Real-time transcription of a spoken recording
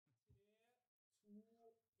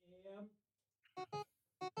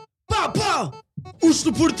Pappa!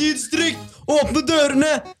 Oslo politidistrikt! Åpne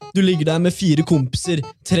dørene! Du ligger der med 4 kompiser.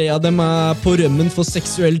 3 av dem er på rømmen for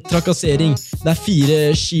seksuell trakassering. Det er 4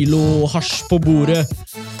 kilo hasj på bordet.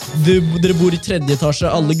 Dere bor i 3. etasje.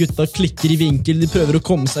 Alle gutta klikker i vinkel. De prøver å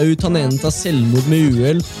komme seg ut. Han ene tar selvmord med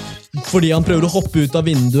uhell fordi han prøver å hoppe ut av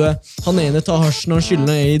vinduet. Han ene tar hasjen og han skyller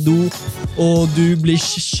ned i do. Og du blir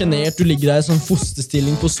genert. Du ligger der i sånn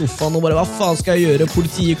fosterstilling på sofaen og bare, hva faen skal jeg gjøre?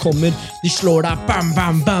 Politiet kommer. De slår deg. Bam,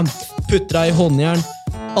 bam, bam. Putter deg i håndjern.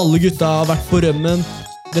 Alle gutta har vært på rømmen.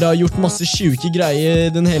 Dere har gjort masse sjuke greier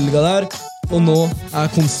den helga der. Og nå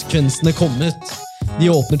er konsekvensene kommet. De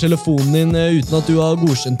åpner telefonen din uten at du har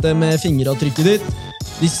godkjent det med fingeravtrykket ditt.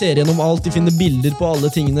 De ser gjennom alt. De finner bilder på alle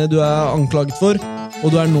tingene du er anklaget for. Og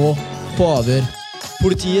du er nå på avhør.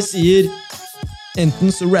 Politiet sier enten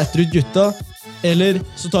så ratter ut gutta, eller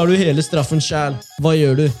så tar du hele straffen selv. Hva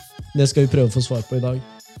gjør du? Det skal vi prøve å få svar på i dag.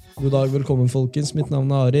 God dag, velkommen folkens. Mitt navn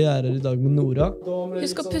er Ari, jeg er her i dag med Nora.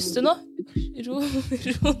 Husk å puste nå. Ro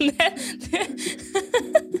ned.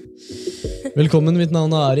 Velkommen, mitt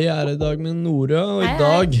navn er Ari, jeg er her i dag med Nora, og i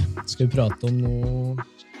dag skal vi prate om noe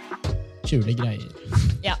kule greier.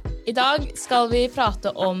 Ja, i dag skal vi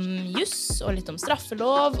prate om juss og litt om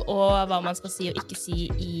straffelov og hva man skal si og ikke si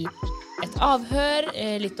i et avhør,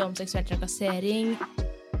 litt om seksuell trakassering.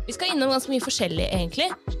 Vi skal innom ganske mye forskjellig egentlig,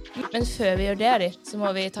 men før vi gjør det, Ari, så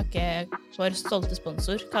må vi takke vår stolte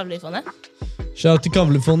sponsor, Kavlefondet. Shout til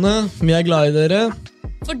Kavlefondet, vi er glad i dere.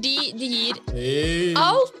 Fordi de gir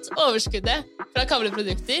alt overskuddet fra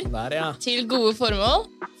kavleprodukter til gode formål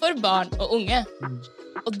for barn og unge.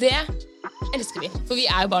 Og det elsker vi, for vi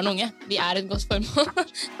er jo barn og unge. Vi er et godt formål.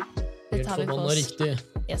 Det tar vi på oss. Riktig.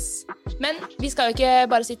 Yes. Men vi skal jo ikke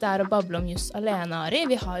bare sitte her og bable om juss alene, Ari.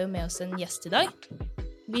 Vi har jo med oss en gjest i dag.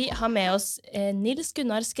 Vi har med oss Nils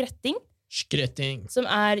Gunnar Skretting, som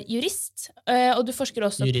er jurist, og du forsker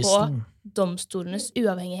også på domstolenes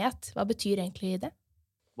uavhengighet. Hva betyr egentlig det?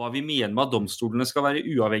 Hva vi mener med at domstolene skal være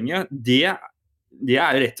uavhengige, det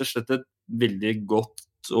er rett og slett et veldig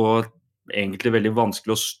godt og egentlig veldig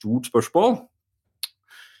vanskelig og stort spørsmål.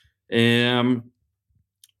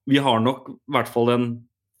 Vi har nok i hvert fall en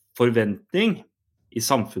forventning i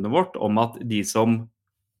samfunnet vårt om at de som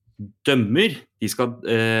dømmer, de skal,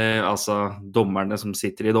 altså dommerne som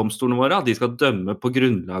sitter i domstolene våre, de skal dømme på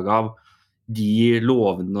grunnlag av de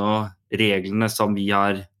lovene og reglene som vi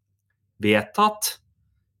har vedtatt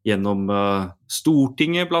gjennom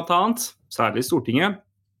Stortinget blant annet, særlig Stortinget.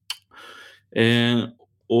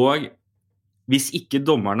 Og hvis ikke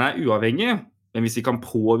dommerne er uavhengige, men hvis de kan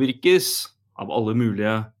påvirkes av alle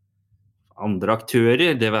mulige andre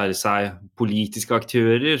aktører, det være seg politiske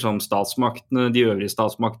aktører som statsmaktene, de øvrige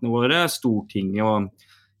statsmaktene våre, Stortinget og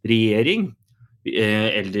regjering,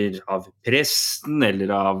 eller av pressen,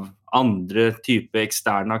 eller av andre type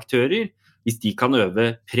eksterne aktører, hvis de kan øve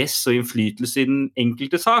press og innflytelse i den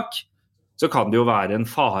enkelte sak, så kan det jo være en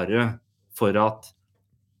fare for at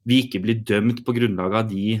vi ikke blir dømt på grunnlag av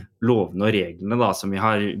de lovene og reglene da, som vi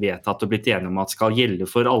har vedtatt og blitt enige om at skal gjelde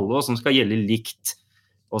for alle, og som skal gjelde likt,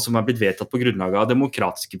 og som er blitt vedtatt på grunnlag av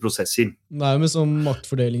demokratiske prosesser. Det er jo med sånn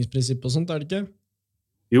maktfordelingsprinsipp og sånt, er det ikke?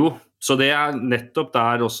 Jo, så det er nettopp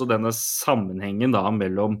der også denne sammenhengen da,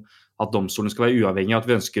 mellom at domstolen skal være uavhengig, at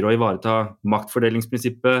vi ønsker å ivareta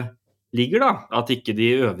maktfordelingsprinsippet ligger da, at ikke de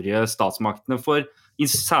øvrige statsmaktene får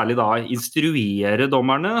særlig da instruere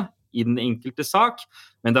dommerne i den enkelte sak,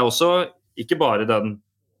 men det er også ikke bare den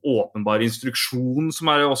åpenbare instruksjonen som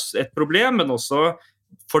er også et problem, men også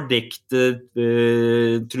fordekte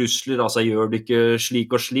trusler, altså gjør du ikke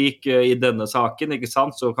slik og slik i denne saken, ikke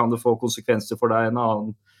sant, så kan det få konsekvenser for deg i en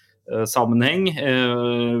annen sammenheng.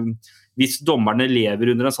 Hvis dommerne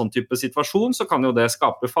lever under en sånn type situasjon, så kan jo det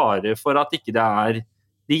skape fare for at ikke det er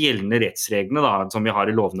de gjeldende rettsreglene da, som vi har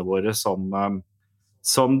i lovene våre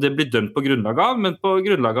som det blir dømt på grunnlag av, men på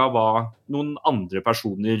grunnlag av hva noen andre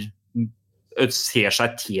personer ser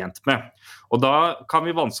seg tjent med. Og da kan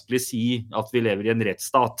vi vanskelig si at vi lever i en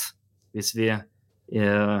rettsstat, hvis det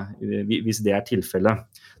er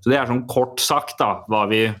tilfellet. Så det er sånn kort sagt da,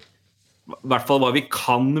 i hvert fall hva vi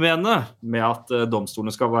kan mene med at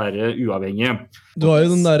domstolene skal være uavhengige. Du har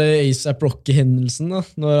jo den der A$AP Rocky-hendelsen da,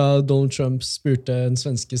 når Donald Trump spurte den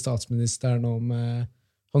svenske statsministeren om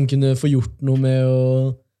han kunne få gjort noe med å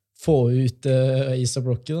få ut A$AP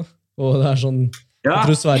Rocky da. Og det er sånn, jeg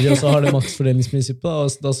tror Sverige også har det maktfordelingsprinsippet da,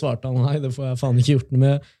 og da svarte han, nei, det får jeg faen ikke gjort noe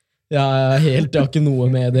med. Jeg har ikke noe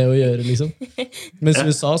med det å gjøre, liksom. Mens i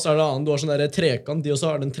USA så er det annet, du har sånn der trekant, de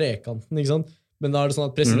også har den trekanten, ikke sant? Men da er det sånn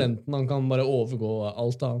at presidenten han kan bare overgå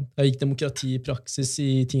alt annet. Jeg gikk demokrati i praksis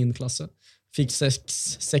i 10. klasse. Fikk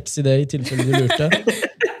 6 i det i tilfelle du lurte.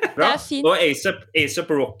 Bra. fint. Og A$AP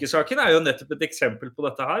Rocky-saken jo nettopp et eksempel på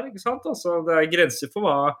dette her, ikke sant? Altså, det grenser for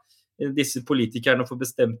hva disse politikerne får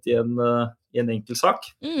bestemt i en enkel sak.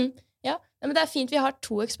 Ja, men det fint vi har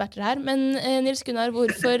 2 eksperter her. Men Nils Gunnar,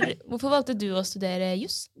 hvorfor valgte du å studere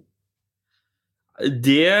juss?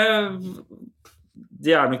 Det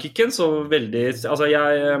nok ikke en så veldig... Altså,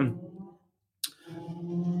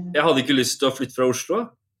 jeg hadde ikke lyst til å flytte fra Oslo.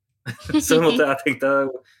 Så jeg tenkte,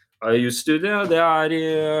 jusstudiet, det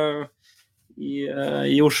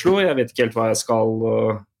i Oslo. Jeg vet ikke helt hva jeg skal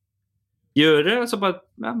gjøre. Så bare,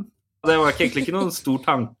 ja, det var egentlig ikke noen stor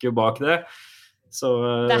tanke bak det. Så,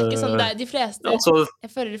 det ikke sånn, det de fleste, altså,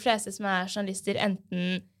 jeg føler de fleste som journalister,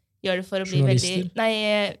 enten gjør det for å bli Journalister? veldig...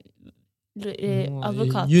 Nei,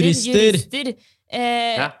 advokater, Jurister.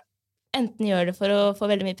 Enten gjør det for å få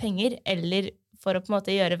veldig mye penger, eller for å på en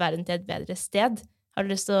måte gjøre verden til et bedre sted. Har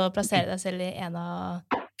du lyst til å plassere deg selv i en av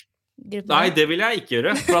gruppene? Nei, det vil jeg ikke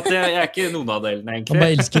gjøre, for at jeg ikke noen av delene, egentlig. Han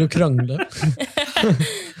bare elsker å krangle.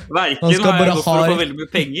 Verken har jeg gått for å få veldig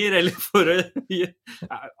mye penger, eller for å...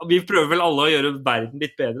 Vi prøver vel alle å gjøre verden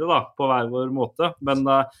litt bedre, da, på hver vår måte. Men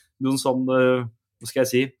noen sånn, hva skal jeg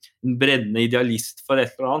si, en brennende idealist for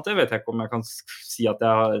et eller annet, det vet jeg ikke om jeg kan si at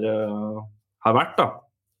jeg har vært, da.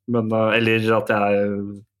 Men, eller at jeg...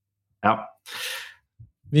 Ja.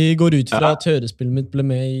 Vi går ut fra at hørespillet mitt ble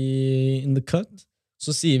med i In The Cut.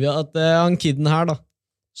 Så sier vi at han kidden her, da,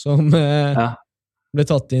 som ble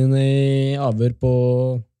tatt inn i avhør på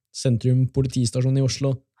Sentrum politistasjon i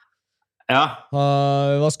Oslo.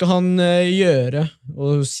 Hva skal han gjøre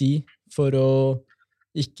og si for å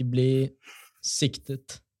ikke bli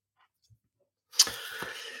siktet?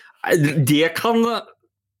 Det kan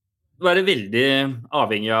være veldig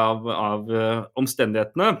avhengig av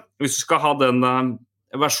omstendighetene. Hvis du skal ha den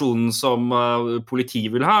versjonen som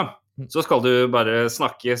politiet vil ha, så skal du bare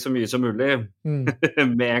snakke så mye som mulig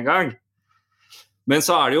med en gang. Men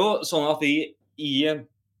så det jo sånn at vi i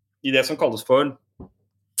det som kalles for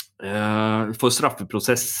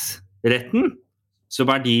straffeprosessretten, som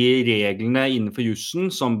de reglene innenfor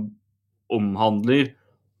jussen som omhandler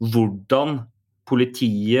hvordan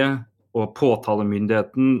politiet og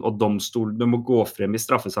påtalemyndigheten og domstolene må gå frem i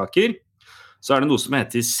straffesaker, så det noe som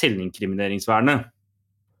heter selvinkrimineringsvernet.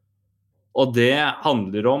 Og det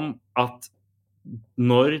handler om at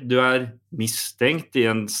når du mistenkt i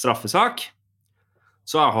en straffesak,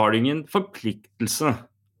 så har du ingen forpliktelse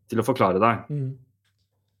til å forklare deg.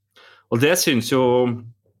 Og det synes jo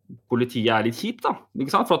politiet litt kjipt, da,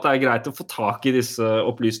 ikke sant? For at det greit å få tak i disse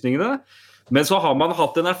opplysningene. Men så har man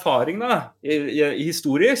hatt en erfaring da,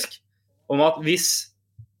 historisk, om at hvis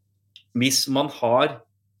man har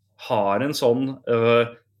en sånn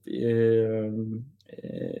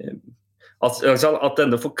at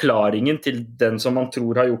denne forklaringen til den som man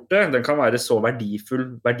tror har gjort det, den kan være så verdifull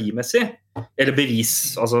verdimessig, eller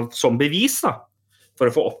bevis, altså som bevis da, for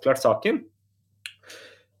å få oppklart saken,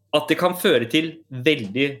 at det kan føre til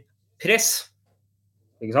veldig press,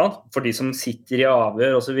 ikke sant? For de som sitter i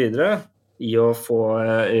avhør og så videre, i å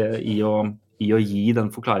gi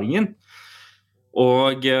den forklaringen.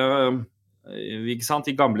 Og ikke sant,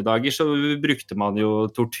 i gamle dager så brukte man jo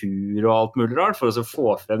tortur og alt mulig rart for å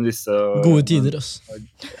få frem disse gode tider,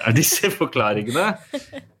 disse forklaringene.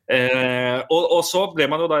 Og så ble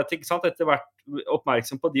man jo da ikke sant, etter hvert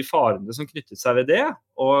oppmerksom på de farene som knyttet seg ved det,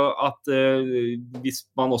 og at hvis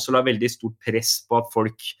man også la veldig stort press på at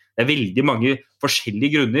folk, det veldig mange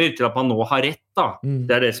forskjellige grunner til at man nå har rett da,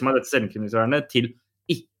 det det som dette selvinkrimineringsvernet, til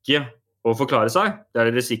ikke å forklare seg. Det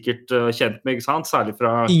dere sikkert kjent med, ikke sant? Særlig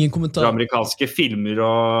fra amerikanske filmer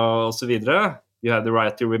og så videre. You have the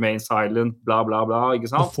right to remain silent, bla bla bla,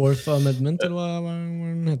 ikke sant? The Fourth Amendment, eller hva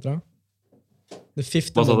den heter da? The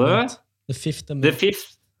Fifth Amendment. The Fifth Amendment. The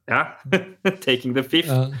Fifth, ja. Taking the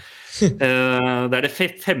Fifth. Det det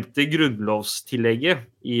femte grunnlovstillegget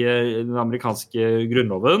i den amerikanske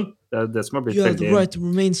grunnloven. Det det som har blitt You have veldig... the right to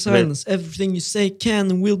remain silent. Everything you say can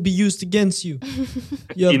and will be used against you.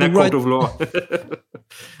 You have In a the court right... of law.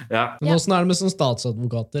 Ja. Men hvordan det med sånne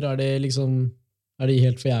statsadvokater? Det liksom... de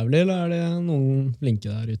helt for jævlig, eller det noen flinke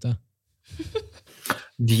der ute?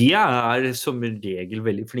 De som regel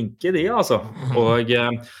veldig flinke, de altså. Og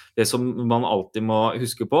det som man alltid må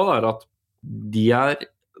huske på at de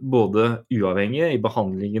både uavhengige i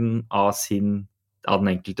behandlingen av den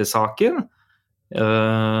enkelte saken.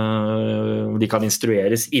 De kan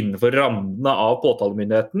instrueres innenfor rammene av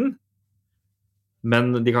påtalemyndigheten,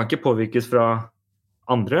 men de kan ikke påvirkes fra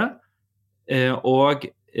andre, og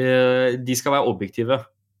de skal være objektive.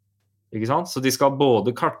 Ikke sant? Så de skal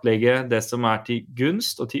både kartlegge det som til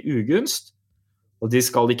gunst og til ugunst, og de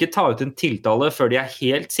skal ikke ta ut en tiltale før de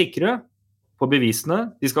helt sikre på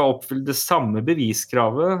bevisene. De skal oppfylle det samme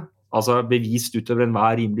beviskravet, altså bevist utover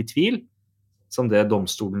enhver rimelig tvil, som det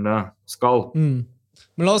domstolene skal.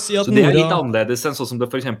 Men la oss si at Så det er litt Nora... annerledes enn sånn som det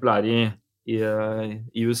for eksempel i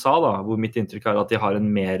USA, da, hvor mitt inntrykk er at de har en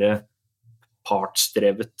mer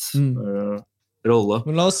partsdrevet rolle.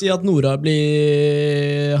 Men la oss si at Nora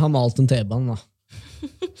har malt en T-bane, da.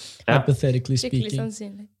 Hypothetically Skikkelig speaking.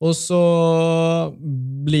 sannsynlig. Og så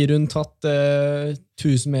blir hun tatt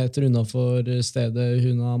 1000 meter unnafor stedet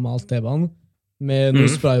hun har malt T-banen, med noen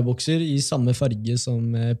spraybokser i samme farge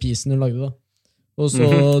som pisen hun lagde, da. Og så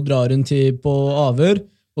drar hun på avhør,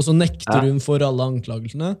 og så nekter hun for alle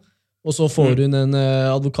anklagelsene, og så får hun en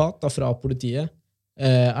advokat da, fra politiet.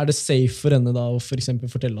 Er det safe for henne da å for eksempel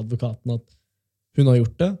fortelle advokaten at hun har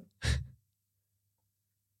gjort det?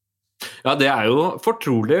 Ja, det er jo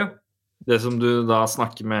fortrolig, det som du da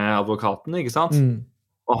snakker med advokaten, ikke sant?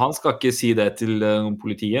 Og han skal ikke si det til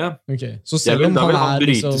politiet. Okay. Så selv om da vil han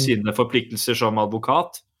bryte liksom... sine forpliktelser som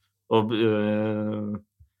advokat, og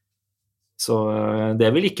så det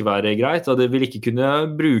vil ikke være greit, og det vil ikke kunne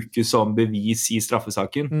brukes som bevis i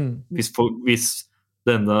straffesaken. Hvis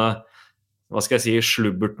denne, hva skal jeg si,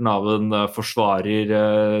 slubberten av en forsvarer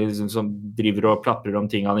som driver og plaprer om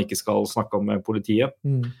ting han ikke skal snakke om med politiet.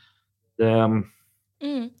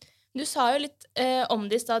 Du sa jo litt om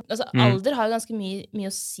det i stad. Altså, alder har jo ganske mye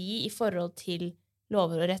å si i forhold til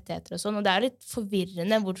lover og rettigheter og sånn, og det er litt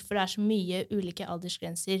forvirrende hvorfor det er så mye ulike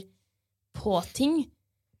aldersgrenser på ting.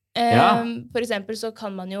 For eksempel så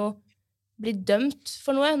kan man jo bli dømt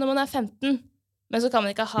for noe når man er 15, men så kan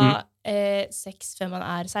man ikke ha sex før man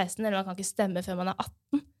er 16, eller man kan ikke stemme før man er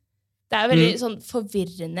 18. Det er jo veldig sånn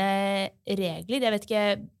forvirrende regler. Jeg vet ikke,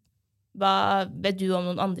 hva vet du om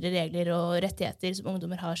noen andre regler og rettigheter som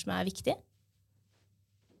ungdommer har som er viktige?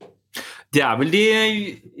 Det er vel de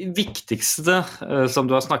viktigste som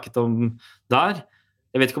du har snakket om der.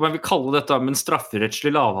 Jeg vet ikke om jeg vil kalle dette med en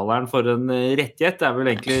strafferettslig lavalderen for en rettighet. Det er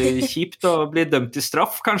vel egentlig kjipt å bli dømt til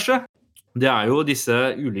straff, kanskje. Det er jo disse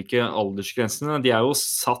ulike aldersgrensene. De er jo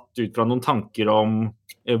satt ut fra noen tanker om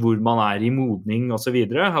hvor man er i modning og så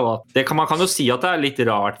videre. Man kan jo si at det er litt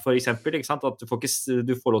rart, for eksempel, ikke sant? At du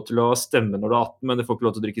får lov til å stemme når du er 18, men du får ikke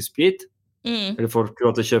lov til å drikke sprit. Eller du får ikke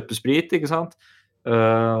lov til å kjøpe sprit, ikke sant?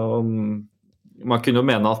 Man kunne jo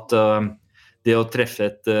mene at det å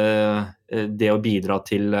treffe det å bidra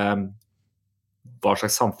til hva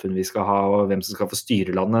slags samfunn vi skal ha, og hvem som skal få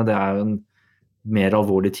styre landet, det er jo en mer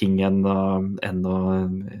alvorlig ting enn å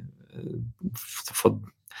få,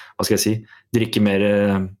 hva skal jeg si, drikke mer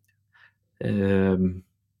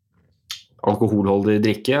alkoholholdig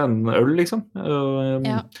drikke enn øl, liksom.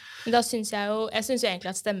 Ja, men da synes jeg jo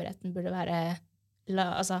egentlig at stemmeretten burde være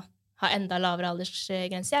ha enda lavere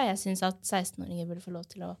aldersgrense. Jeg synes at 16-åringer burde få lov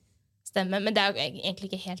til å stemme, men det er jo egentlig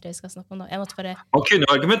ikke helt det vi skal snakke om nå. Man kunne jo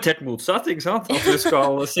argumentert motsatt, ikke sant? At du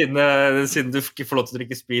skal, siden du ikke får lov til å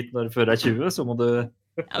drikke sprit når du før er 20, så må du...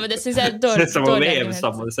 Ja, men det synes jeg er dårlig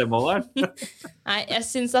argument. Nei, jeg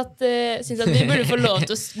synes at vi burde få lov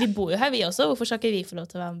til vi bor jo her, vi også. Hvorfor skal ikke vi få lov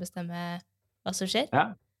til å være med å bestemme hva som skjer? Ja.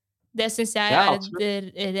 Det synes jeg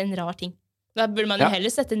er en rar ting. Da burde man jo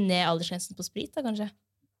heller sette ned aldersgrensen på sprit, da, kanskje?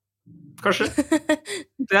 Kanskje.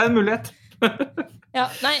 Det er en mulighet. Ja,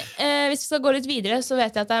 nei, hvis vi skal gå litt videre, så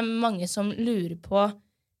vet jeg at det er mange som lurer på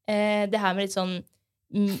det her med litt sånn,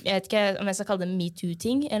 jeg vet ikke om jeg skal kalle det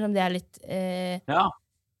MeToo-ting, eller om det er litt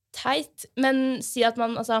teit, men si at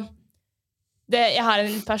man, jeg har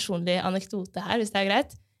en personlig anekdote her, hvis det er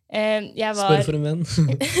greit. Spør for en venn.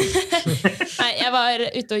 Nei, jeg var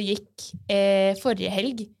ute og gikk forrige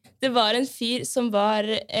helg. Det var en fyr som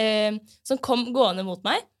kom gående mot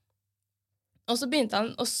meg, og så begynte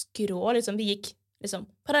han å skrå, liksom, vi gikk liksom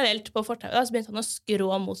parallelt på fortauet, så begynte han å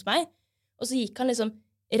skrå mot meg, og så gikk han liksom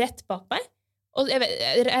rett bak meg, og jeg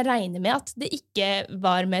regner med at det ikke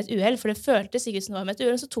var med et uheld, for det føltes sikkert som det var med et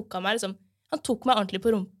uheld, så tok han meg ordentlig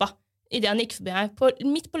på rumpa, i det han gikk forbi meg,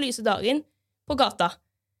 midt på lyse dagen, på gata.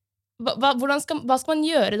 Hva skal man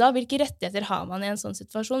gjøre da? Hvilke rettigheter har man i en sånn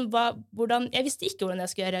situasjon? Jeg visste ikke hvordan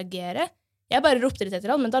jeg skulle reagere. Jeg bare ropte litt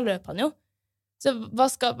etter han, men da løp han jo. Så hva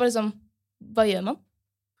gjør man?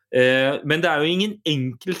 Men det er jo ingen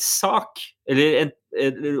enkel sak, eller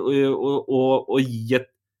å gi et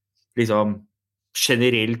liksom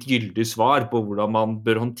generelt gyldig svar på hvordan man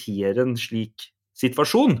bør håndtere en slik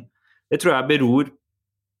situasjon. Det tror jeg beror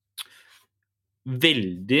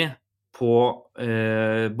veldig på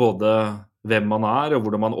både hvem man er og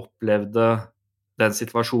hvordan man opplevde den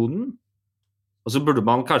situasjonen. Og så burde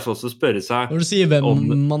man kanskje også spørre seg... Når du sier hvem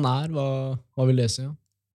man er, hva vil det si? Ja?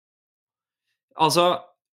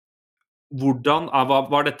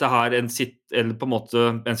 Var dette her en situasjon, hvor man, på en måte,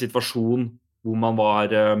 en situasjon hvor man opplevde den situasjonen? Altså, hvordan, var dette her en situasjon, hvor man opplevde den situasjonen? Altså, var dette her en situasjon hvor man opplevde den situasjonen? Altså, hvordan, var dette her en situasjon, eller på en måte en situasjon hvor man var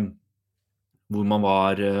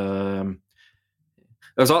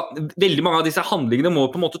altså, veldig mange av disse handlingene må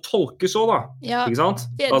på en måte tolkes også, da. Ja, Ikke sant?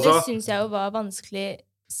 det Altså, synes jeg jo var vanskelig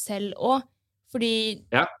selv også, fordi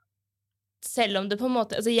ja. selv om det på en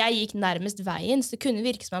måte, altså jeg gikk nærmest veien, så det kunne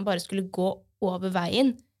virke som han bare skulle gå over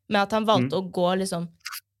veien, med at han valgte å gå liksom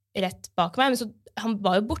rett bak meg, men så han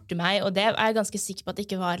var jo borte meg, og det er jeg ganske sikker på at det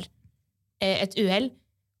ikke var et uheld,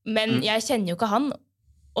 men jeg kjenner jo ikke han,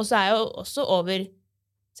 og så er jeg jo også over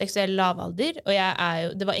seksuell lavalder, og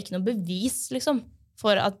det var ikke noe bevis, liksom,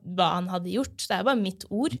 for hva han hadde gjort, så det er jo bare mitt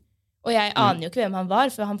ord, og jeg aner jo ikke hvem han var,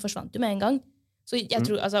 for han forsvant jo med en gang, så jeg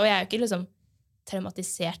tror, altså, og jeg er jo ikke liksom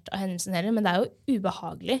traumatisert av hendelsen heller, men det er jo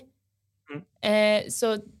ubehagelig. Så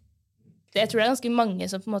jeg tror det er ganske mange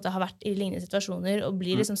som på en måte har vært i lignende situasjoner og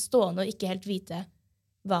blir liksom stående og ikke helt vite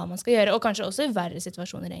hva man skal gjøre, og kanskje også i verre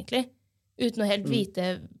situasjoner egentlig, uten å helt vite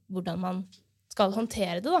hvordan man skal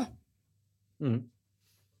håndtere det da.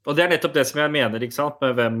 Og det er nettopp det som jeg mener, ikke sant,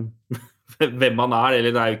 med hvem man er,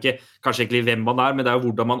 eller det er jo ikke kanskje egentlig hvem man er, men det er jo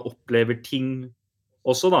hvordan man opplever ting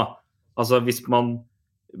også da. Altså hvis man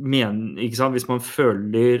ikke sant, hvis man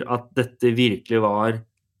føler at dette virkelig var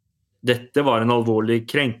en alvorlig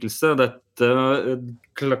krenkelse, dette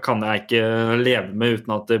kan jeg ikke leve med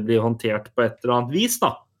uten at det blir håndtert på et eller annet vis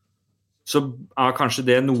da, så er kanskje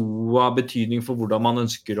det noe av betydning for hvordan man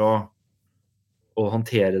ønsker å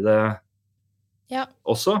håndtere det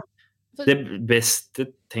også. Det beste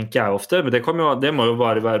tenker jeg ofte, men det må jo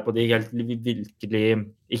bare være på de helt virkelig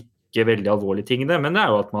ikke veldig alvorlige tingene, men det er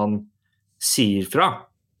jo at man sier fra.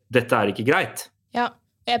 Dette er ikke greit. Ja,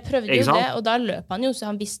 jeg prøvde jo det, og da løp han jo, så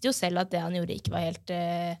han visste jo selv at det han gjorde ikke var helt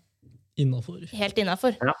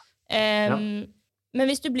innenfor. Ja. Men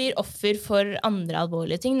hvis du blir offer for andre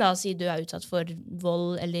alvorlige ting, da, si du er utsatt for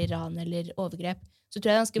vold eller ran eller overgrep, så tror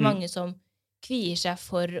jeg det er ganske mange som kvier seg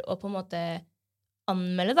for å på en måte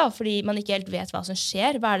anmelde, da, fordi man ikke helt vet hva som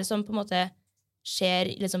skjer. Hva er det som på en måte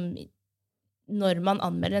skjer liksom, når man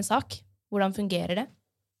anmelder en sak? Hvordan fungerer det?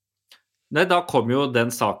 Nei, da kommer jo den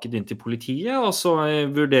saken inn til politiet, og så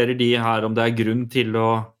vurderer de her om det er grunn til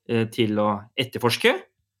å etterforske.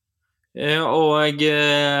 Og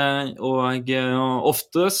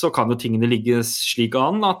ofte så kan jo tingene ligge slik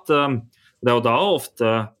an at det er jo da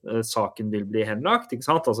ofte saken vil bli henlagt, ikke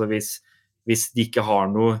sant? Altså hvis de ikke har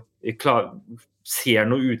ser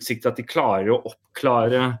noe utsikt til at de klarer å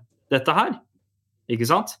oppklare dette her, ikke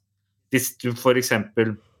sant? Hvis du for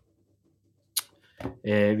eksempel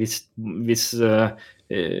hvis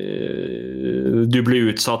du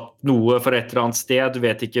blir utsatt noe for et eller annet sted, du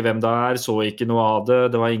vet ikke hvem det er, så ikke noe av det,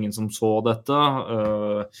 det var ingen som så dette,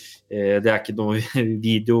 det er ikke noe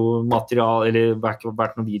videomaterial, eller det har ikke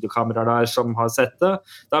vært noen videokameraer der som har sett det,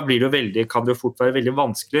 da kan det jo fort være veldig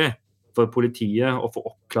vanskelig for politiet å få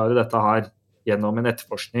oppklare dette her gjennom en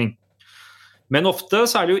etterforskning. Men ofte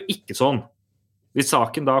så er det jo ikke sånn. Hvis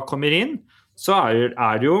saken da kommer inn, så er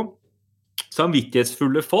det jo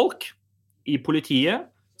samvittighetsfulle folk i politiet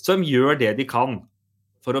som gjør det de kan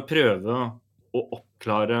for å prøve å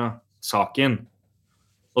oppklare saken.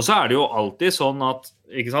 Og så er det jo alltid sånn at,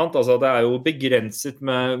 ikke sant, altså det er jo begrenset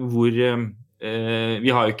med hvor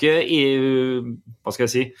vi har jo ikke hva skal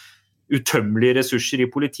jeg si, utømmelige ressurser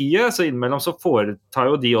i politiet, så innimellom så foretar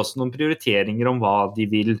jo de også noen prioriteringer om hva de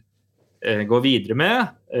vil gå videre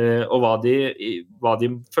med, og hva de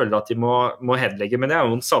føler at de må henlegge, men det er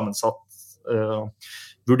jo en sammensatt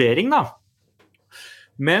vurdering da.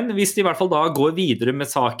 Men hvis de i hvert fall da går videre med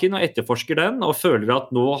saken og etterforsker den, og føler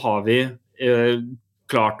at nå har vi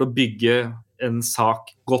klart å bygge en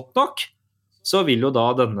sak godt nok, så vil jo da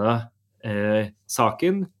denne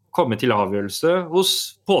saken komme til avgjørelse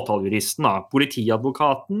hos påtalejuristen,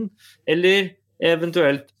 politiadvokaten, eller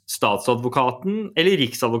eventuelt statsadvokaten, eller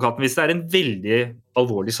riksadvokaten, hvis det er en veldig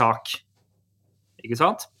alvorlig sak. Ikke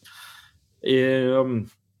sant?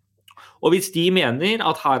 Og hvis de mener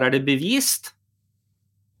at her er det bevist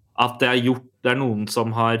at det er noen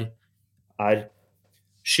som er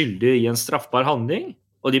skyldig i en straffbar handling,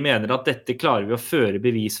 og de mener at dette klarer vi å føre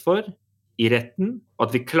bevis for i retten, og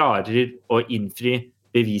at vi klarer å innfri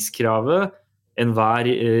beviskravet, enhver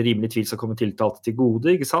rimelig tvil skal komme tiltalte til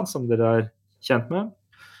gode, ikke sant, som dere er kjent med,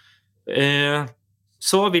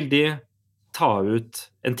 så vil de ta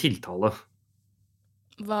ut en tiltale.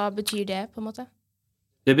 Hva betyr det, på en måte?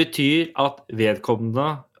 Det betyr at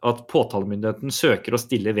påtalemyndigheten søker å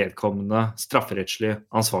stille vedkommende strafferettslig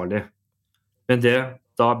ansvarlig. Men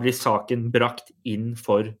da blir saken brakt inn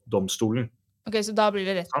for domstolen. Ok, så da blir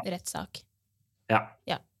det rettssak?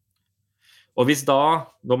 Ja. Og hvis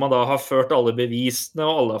da, når man da har ført alle bevisene,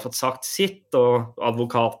 og alle har fått sagt sitt, og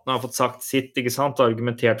advokatene har fått sagt sitt, ikke sant, og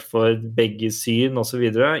argumentert for begge syn og så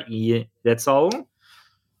videre i rettssalen,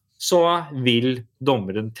 så vil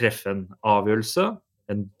dommeren treffe en avgjørelse,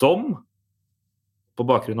 en dom, på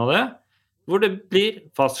bakgrunn av det, hvor det blir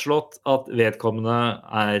fastslått at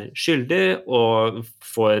vedkommende skyldig og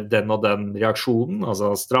får den og den reaksjonen,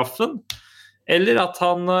 altså straffen, eller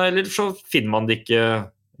så finner man det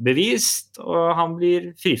ikke bevist, og han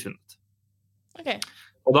blir frifunnet. Ok.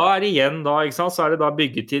 Og da det igjen, ikke sant, så det da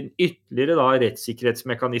bygget inn ytterligere da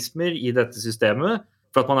rettssikkerhetsmekanismer i dette systemet,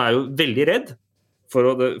 for at man jo veldig redd for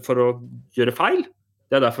å gjøre feil.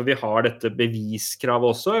 Det derfor vi har dette beviskravet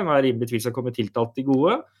også, en rimelig tvil som kommer tiltalt til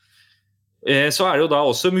gode. Så det jo da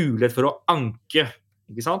også mulighet for å anke,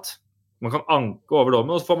 ikke sant? Man kan anke over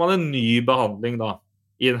dommen, og så får man en ny behandling da,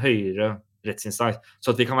 i en høyere rettsinstans, så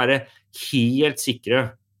at vi kan være helt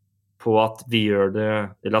sikre på at vi gjør det,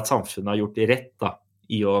 eller at samfunnet har gjort det rett da,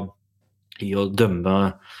 i å dømme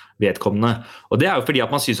vedkommende. Og det jo fordi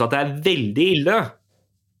at man synes at det veldig ille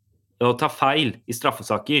å ta feil i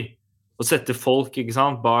straffesaker, og sette folk, ikke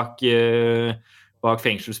sant, bak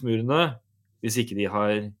fengselsmurene, hvis ikke de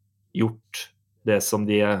har gjort det som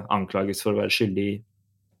de anklages for å være skyldig i.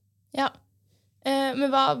 Ja, men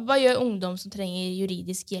hva gjør ungdom som trenger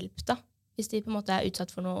juridisk hjelp da? Hvis de på en måte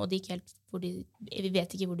utsatt for noe, og de ikke helt, vi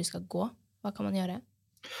vet ikke hvor de skal gå, hva kan man gjøre?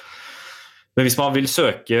 Men hvis man vil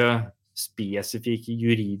søke spesifikke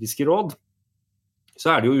juridiske råd,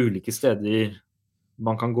 så det jo ulike steder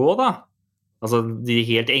man kan gå da. Altså de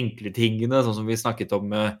helt enkle tingene, sånn som vi snakket om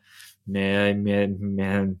med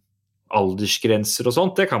aldersgrenser og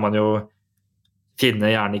sånt, det kan man jo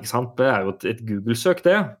finne gjerne, ikke sant? Det jo et Google-søk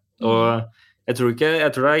det. Og jeg tror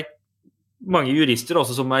det mange jurister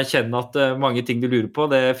også som kjenner at mange ting de lurer på,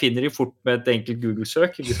 det finner de fort med et enkelt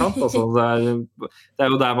Google-søk, ikke sant? Altså, det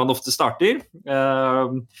jo der man ofte starter.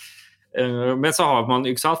 Men så har man,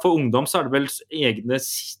 ikke sant? For ungdom så det vel egne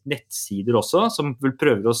nettsider også, som vil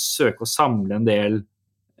prøve å søke og samle en del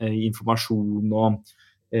informasjon, og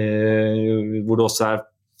hvor det også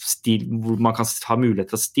hvor man kan ha mulighet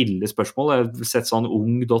til å stille spørsmål. Jeg har sett sånn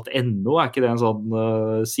ung.no, ikke det en sånn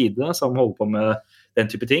side som holder på med den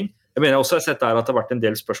type ting? Jeg mener også jeg har sett der at det har vært en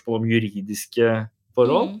del spørsmål om juridiske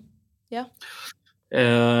forhold. Ja.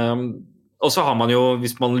 Og så har man jo,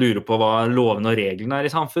 hvis man lurer på hva lovene og reglene i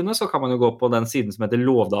samfunnet, så kan man jo gå på den siden som heter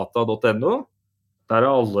lovdata.no. Der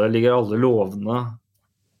ligger alle lovene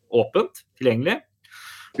åpent, tilgjengelig.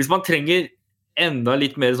 Hvis man trenger enda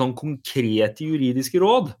litt mer sånn konkrete juridiske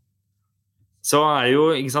råd, så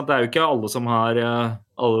jo, ikke sant, det jo ikke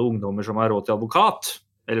alle ungdommer som har råd til advokat,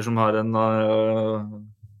 eller som har en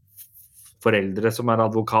foreldre som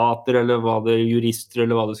advokater, eller jurister,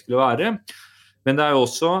 eller hva det skulle være. Men det jo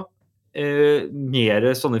også mer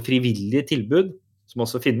sånne frivillige tilbud som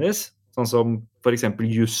også finnes, sånn som for eksempel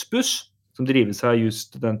Jussbuss, som drives av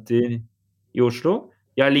jusstudenter i Oslo.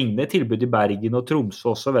 Jeg har lignende tilbud i Bergen og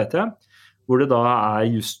Tromsø også, vet jeg, hvor det da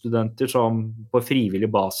jusstudenter som på frivillig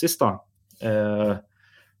basis da,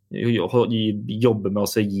 jobber med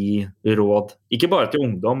å gi råd, ikke bare til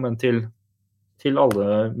ungdom, men til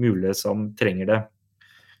alle mulige som trenger det,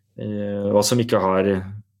 og som ikke har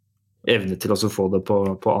evne til å få det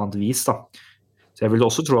på annet vis da. Så jeg vil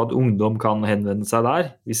også tro at ungdom kan henvende seg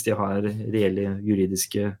der, hvis de har reelle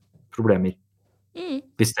juridiske problemer.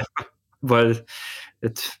 Hvis det var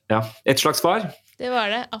et slags svar. Det var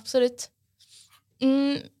det, absolutt.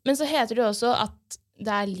 Men så heter det også at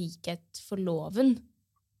det likhet for loven.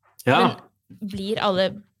 Ja. Men blir alle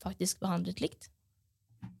faktisk behandlet likt?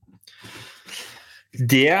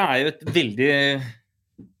 Det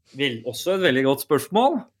jo også et veldig godt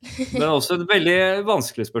spørsmål, men også et veldig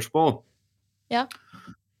vanskelig spørsmål. Ja.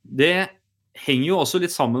 Det henger jo også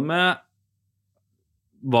litt sammen med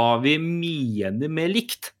hva vi mener med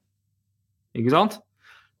likt. Ikke sant?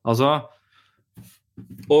 Altså,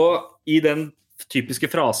 og i den typiske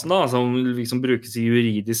frasen da, som liksom brukes i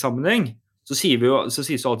juridisk sammenheng, så sies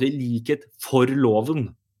jo alltid likhet for loven.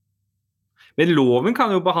 Men loven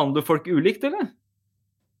kan jo behandle folk ulikt, eller?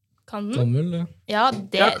 Kan den? Kan vel det. Ja,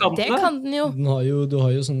 det kan den jo. Du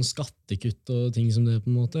har jo sånne skattekutt og ting som det på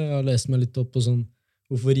en måte. Jeg har lest meg litt opp på sånn,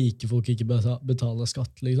 hvorfor rike folk ikke betaler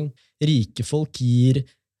skatt, liksom. Rike folk gir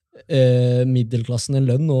middelklassen en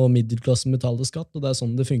lønn, og middelklassen betaler skatt, og det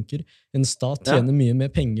sånn det funker. En stat tjener mye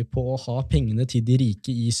mer penger på å ha pengene til de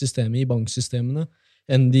rike i systemet, i banksystemene,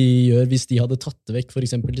 enn de gjør hvis de hadde tatt det vekk, for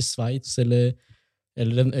eksempel i Sveits, eller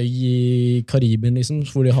en øy i Karibien, liksom,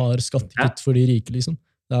 hvor de har skattekutt for de rike, liksom.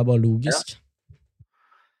 Det bare logisk.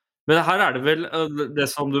 Men her det vel, det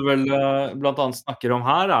som du vel blant annet snakker om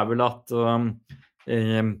her, vel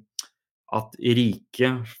at rike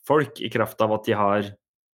folk, i kraft av at de har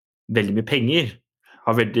veldig mye penger,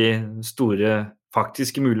 har veldig store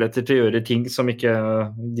faktiske muligheter til å gjøre ting som ikke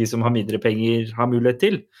de som har mindre penger har mulighet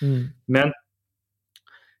til. Men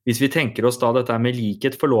hvis vi tenker oss da dette med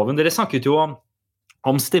likhet for loven, dere snakket jo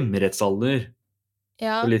om stemmerettsalder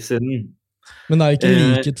for litt siden. Men det ikke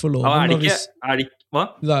likhet for loven. Det ikke, hva?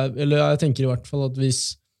 Eller jeg tenker i hvert fall at hvis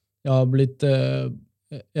jeg har blitt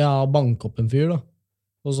jeg har banket opp en fyr da,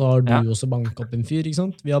 og så har du også banket opp en fyr, ikke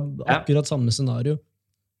sant? Vi har akkurat samme scenario.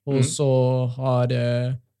 Og så har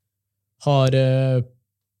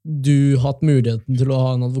du hatt muligheten til å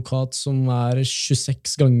ha en advokat som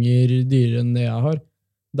 26 ganger dyrere enn det jeg har.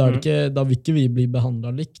 Da vil ikke vi bli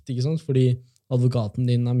behandlet likt, ikke sant? Fordi advokaten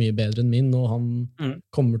din mye bedre enn min, og han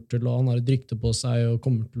har et rykte på seg og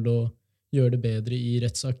kommer til å gjøre det bedre i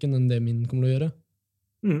rettssaken enn det min kommer til å gjøre.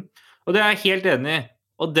 Og det jeg helt enig i.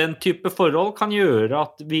 Og den type forhold kan gjøre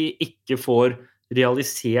at vi ikke får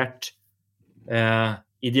realisert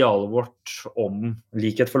idealet vårt om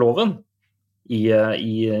likhet for loven i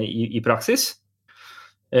praksis.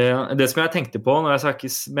 Det som jeg tenkte på når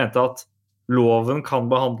jeg mente at loven kan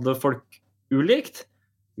behandle folk ulikt,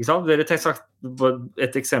 ikke sant? Dere sagt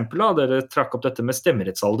et eksempel da, dere trakk opp dette med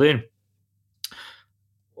stemmerettsalder.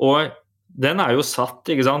 Og den jo satt,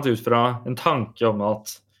 ikke sant, ut fra en tanke om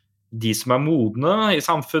at de som modne i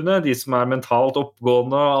samfunnet, de som mentalt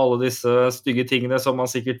oppgående, alle disse stygge tingene som man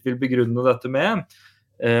sikkert vil begrunne dette med,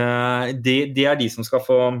 det de som skal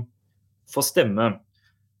få stemme.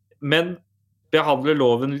 Men behandler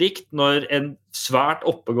loven likt når en svært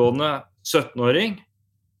oppegående 17-åring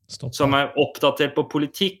som oppdatert på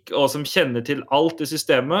politikk og som kjenner til alt i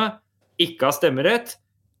systemet, ikke har stemmerett,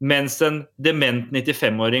 mens en dement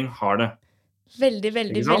 95-åring har det. Veldig,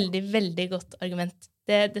 veldig, veldig, veldig godt argument.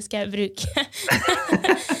 Det skal jeg bruke.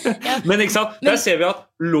 Men ikke sant? Der ser vi at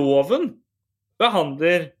loven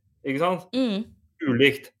behandler, ikke sant?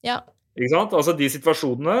 Ulikt. Ikke sant? Altså de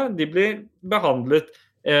situasjonene, de blir behandlet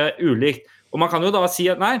ulikt. Og man kan jo da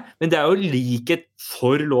si at nei, men det jo likhet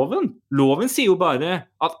for loven. Loven sier jo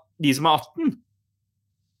bare at de som 18,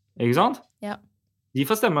 ikke sant? De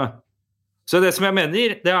får stemme. Så det som jeg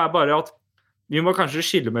mener, det bare at vi må kanskje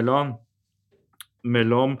skille mellom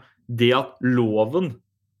det at loven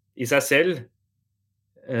i seg selv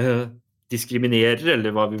diskriminerer,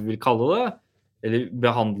 eller hva vi vil kalle det, eller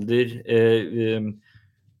behandler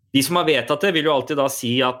de som har vedtatt det, vil jo alltid da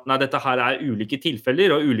si at nei, dette her ulike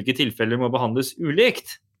tilfeller, og ulike tilfeller må behandles ulikt.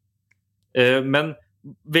 Men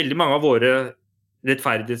veldig mange av våre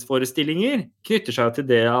rettferdighetsforestillinger knytter seg til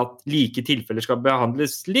det at like tilfeller skal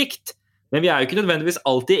behandles likt, men vi jo ikke nødvendigvis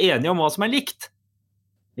alltid enige om hva som likt.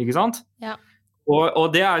 Ikke sant? Ja.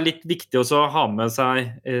 Og det litt viktig også å ha med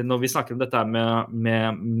seg når vi snakker om dette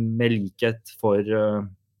med likhet for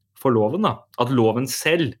loven, da. At loven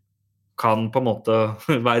selv kan på en måte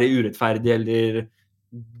være urettferdig eller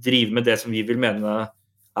drive med det som vi vil mene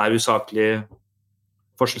usaklig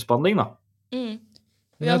forskjellsbehandling, da.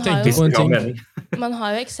 Man har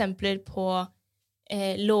jo eksempler på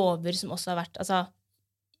lover som også har vært har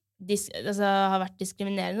vært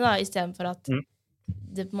diskriminerende, da, i stedet for at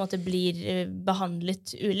det på en måte blir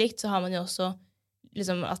behandlet ulikt, så har man jo også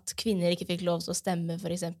liksom, at kvinner ikke fikk lov til å stemme,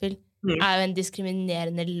 for eksempel, jo en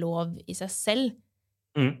diskriminerende lov i seg selv.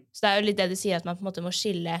 Så det jo litt det du sier, at man på en måte må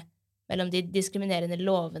skille mellom de diskriminerende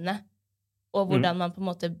lovene og hvordan man på en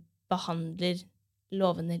måte behandler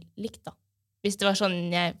lovene likt, da. Hvis det var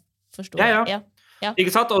sånn jeg forstod. Ja.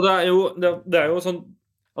 Ikke sant? Og det jo sånn,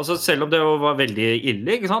 altså selv om det var veldig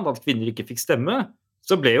ille, ikke sant? At kvinner ikke fikk stemme,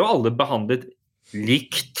 så ble jo alle behandlet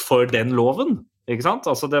likt for den loven, ikke sant?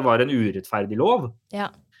 Altså det var en urettferdig lov. Ja.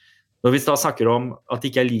 Når vi da snakker om at det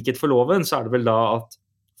ikke likhet for loven, så det vel da at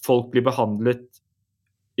folk blir behandlet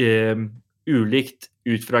ulikt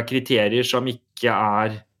ut fra kriterier som ikke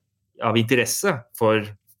av interesse for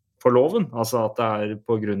loven. Altså at det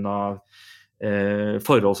på grunn av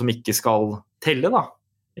forhold som ikke skal telle, da.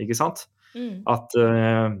 Ikke sant? At,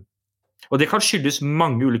 og det kan skyldes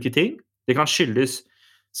mange ulike ting. Det kan skyldes,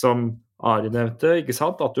 som Ari nevnte, ikke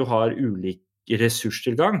sant? At du har ulik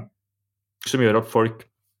ressurstilgang, som gjør at folk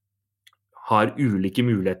har ulike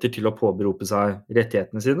muligheter til å påberope seg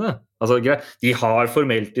rettighetene sine. Altså, de har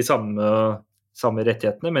formelt de samme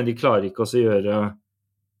rettighetene, men de klarer ikke også å gjøre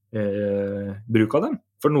bruk av dem.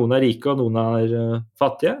 For noen rike, og noen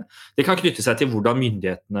fattige. Det kan knytte seg til hvordan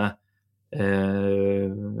myndighetene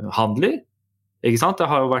handler. Ikke sant?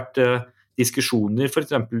 Det har jo vært diskusjoner, for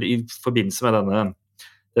eksempel i forbindelse med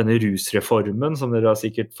denne rusreformen, som dere har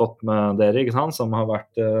sikkert fått med dere, ikke sant? Som har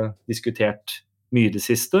vært diskutert mye det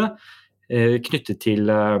siste, knyttet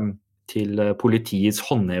til politiets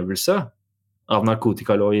håndhevelse av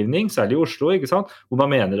narkotikalovgivning, særlig i Oslo, ikke sant? Hvor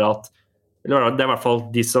man mener at, eller det i hvert fall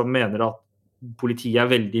de som mener at politiet har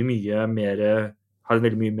en veldig mye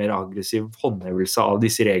mer aggressiv håndhevelse av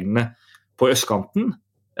disse reglene på østkanten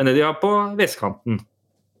enn det de har på vestkanten.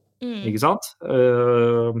 Ikke sant?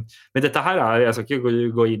 Men dette her jeg skal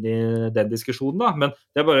ikke gå inn i den diskusjonen da, men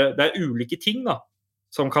det er ulike ting da,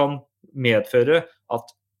 som kan medføre at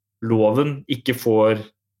loven ikke får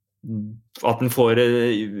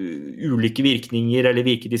ulike virkninger eller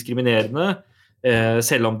virker diskriminerende,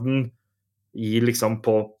 selv om den gir liksom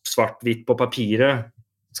på svart-hvitt på papiret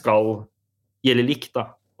skal gjelde likt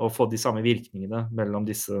da, og få de samme virkningene mellom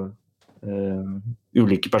disse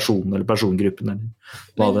ulike personene eller persongruppene,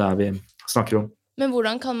 eller hva det vi snakker om. Men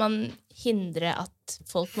hvordan kan man hindre at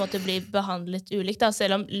folk måtte bli behandlet ulikt, da,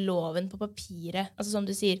 selv om loven på papiret, altså som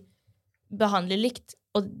du sier, behandler likt,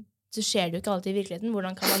 og så skjer det jo ikke alltid i virkeligheten.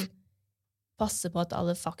 Hvordan kan man passe på at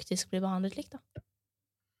alle faktisk blir behandlet likt, da?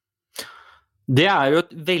 Det jo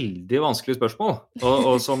et veldig vanskelig spørsmål,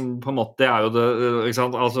 og som på en måte jo det, ikke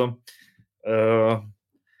sant, altså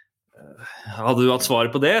hadde du hatt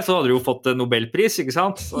svaret på det, så hadde du jo fått en Nobelpris, ikke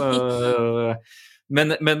sant?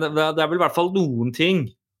 Men det vel i hvert fall noen ting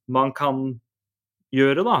man kan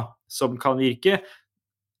gjøre da, som kan virke.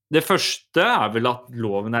 Det første vel at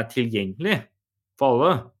loven tilgjengelig for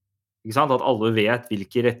alle, ikke sant? At alle vet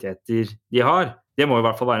hvilke rettigheter de har. Det må i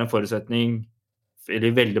hvert fall være en forutsetning, eller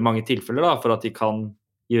i veldig mange tilfeller da, for at de kan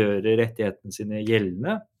gjøre rettighetene sine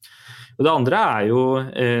gjeldende. Og det andre jo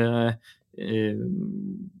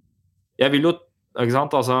jeg vil jo, ikke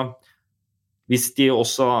sant, altså hvis de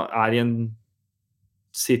også i en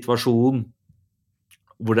situasjon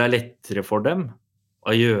hvor det lettere for dem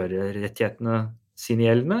å gjøre rettighetene sine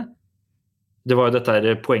gjeldende. Det var jo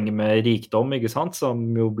dette poenget med rikdom, ikke sant, som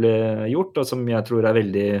jo ble gjort, og som jeg tror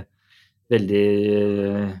veldig, veldig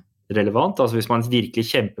relevant. Altså hvis man virkelig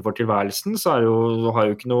kjemper for tilværelsen, så har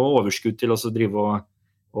jo ikke noe overskudd til å drive og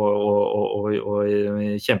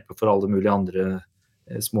kjempe for alle mulige andre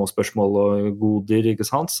små spørsmål og goder, ikke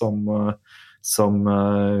sant, som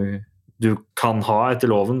du kan ha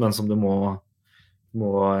etter loven, men som du må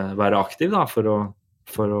være aktiv da, for å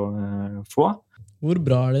få. Hvor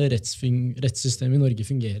bra det rettssystemet i Norge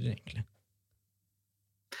fungerer egentlig?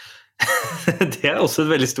 Det også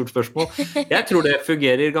et veldig stort spørsmål. Jeg tror det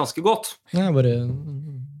fungerer ganske godt. Ja,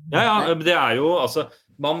 Ja, det jo, altså,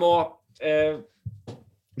 man må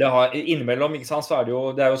innimellom, ikke sant, så det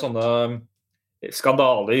jo sånne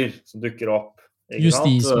skandaler som dukker opp.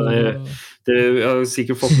 Justis. Dere har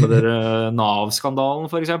sikkert fått med dere NAV-skandalen,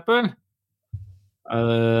 for eksempel.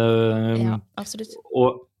 Ja, absolutt.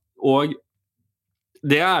 Og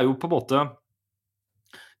det jo på en måte,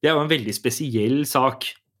 det jo en veldig spesiell sak.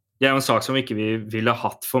 Det jo en sak som ikke vi ville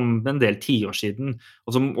hatt for en del 10 år siden,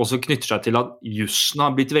 og som også knytter seg til at jussen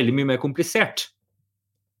har blitt veldig mye mer komplisert.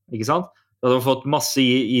 Ikke sant? Det har fått masse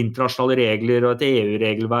internasjonale regler og et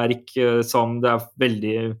EU-regelverk som det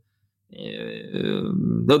veldig...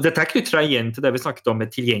 Dette knytter seg igjen til det vi snakket om med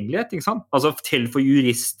tilgjengelighet, ikke sant? Altså til for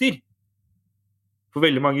jurister. For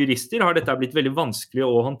veldig mange jurister har dette blitt veldig vanskelig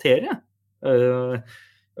å håndtere.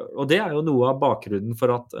 Og det jo noe av bakgrunnen for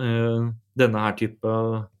at denne her type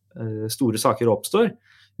store saker oppstår.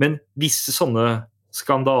 Men visse sånne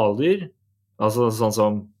skandaler, altså sånn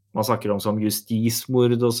som man snakker om som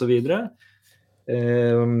justismord og så videre,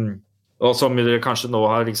 og som dere kanskje nå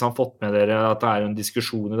har liksom fått med dere at det en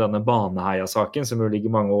diskusjon i denne Baneheia-saken som jo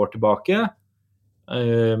ligger mange år tilbake,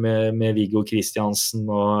 med Viggo Kristiansen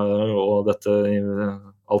og alt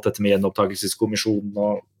dette med gjenopptakelseskommisjonen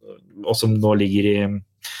og som nå ligger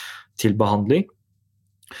til behandling.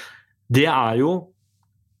 Det jo,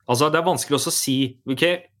 altså det vanskelig også å si, ok,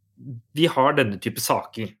 vi har denne type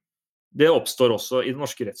saker. Det oppstår også i det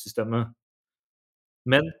norske rettssystemet.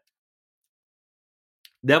 Men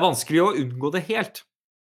det vanskelig å unngå det helt.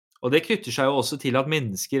 Og det knytter seg jo også til at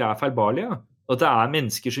mennesker feilbarlige, og at det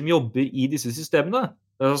mennesker som jobber i disse systemene.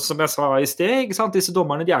 Som jeg sa i sted, ikke sant? Disse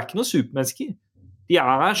dommerne, de ikke noen supermennesker. De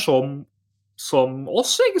som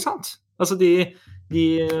oss, ikke sant? Altså de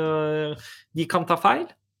kan ta feil,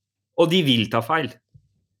 og de vil ta feil.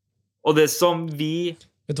 Og det som vi...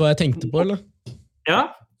 Vet du hva jeg tenkte på, eller?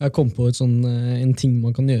 Ja? Jeg kom på en ting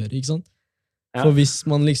man kan gjøre, ikke sant? Ja. For hvis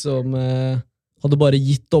man liksom hadde bare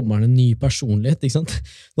gitt dommerne en ny personlighet, ikke sant?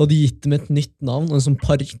 Du hadde gitt dem et nytt navn, og en sånn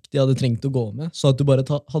park de hadde trengt å gå med, så at du bare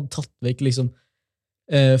hadde tatt vekk liksom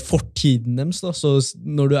fortiden deres, da. Så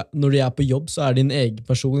når de på jobb, så din egen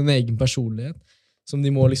person, din egen personlighet. som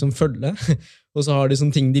de må liksom følge, og så har de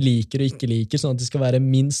sånne ting de liker og ikke liker, sånn at de skal være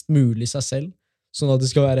minst mulig seg selv, sånn at de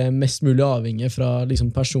skal være mest mulig avhengig fra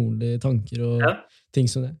liksom personlige tanker og ting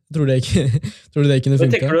som det. Tror du det kunne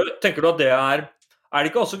funke? Tenker du at det er det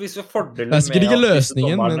ikke også visse fordeler med det er sikkert ikke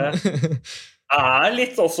løsningen, men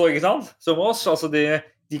litt også, ikke sant? Som oss, altså de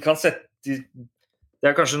kan sette det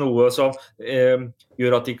er kanskje noe som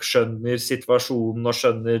gjør at de skjønner situasjonen og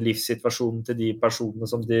skjønner livssituasjonen til de personene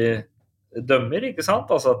som de dømmer, ikke sant?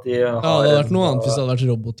 Altså at de har det hadde vært noe annet hvis det hadde vært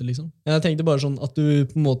roboter, liksom. Jeg tenkte bare sånn at du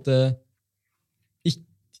på en måte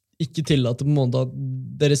ikke tillater på en måte at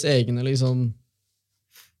deres egne liksom,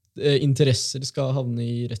 interesser skal havne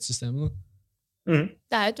i rettssystemet.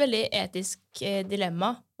 Det er jo et veldig etisk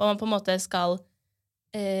dilemma, hvor man på en måte skal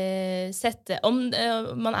om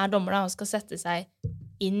man er dommer da, og skal sette seg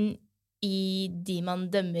inn i de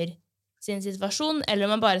man dømmer sin situasjon, eller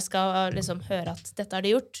om man bare skal liksom høre at dette har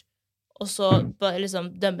de gjort, og så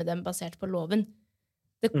liksom dømme dem basert på loven.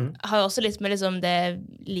 Det har jo også litt med liksom det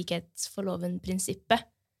likhet for loven-prinsippet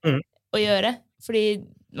å gjøre, fordi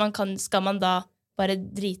skal man da bare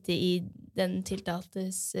drite i den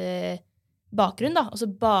tiltaltes bakgrunn da, og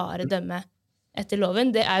så bare dømme etter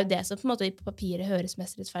loven. Det er jo det som på en måte på papiret høres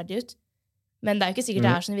mest rettferdig ut. Men det er jo ikke sikkert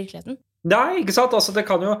det er sånn i virkeligheten. Nei, ikke sant? Altså, det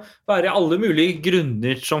kan jo være alle mulige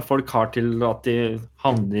grunner som folk har til at de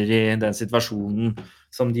havner i den situasjonen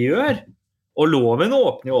som de gjør. Og loven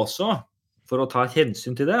åpner jo også for å ta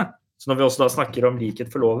hensyn til det. Så når vi også da snakker om likhet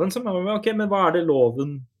for loven, så må vi, ok, men hva er det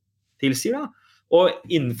loven tilsier da? Og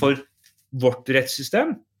innenfor vårt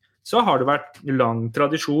rettssystem så har det vært lang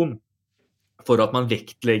tradisjon for at man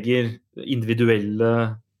vektlegger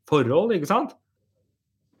individuelle forhold, ikke sant?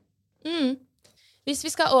 Hvis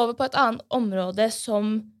vi skal over på et annet område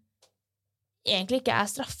som egentlig ikke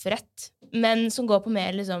er strafferett, men som går på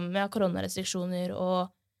mer liksom, koronarestriksjoner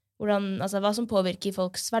og hva som påvirker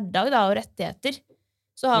folks hverdag da, og rettigheter,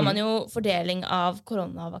 så har man jo fordeling av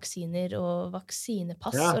koronavaksiner og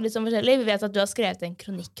vaksinepass og litt sånn forskjellig. Vi vet at du har skrevet en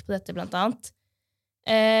kronikk på dette blant annet.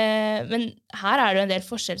 Men her er det jo en del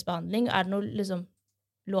forskjellsbehandling. Er det noe liksom,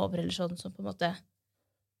 lover eller sånn som på en måte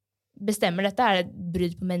bestemmer dette? Er det et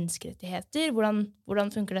brudd på menneskerettigheter?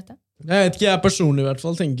 Hvordan funker dette? Jeg vet ikke, jeg personlig i hvert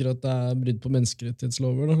fall tenker at det er brudd på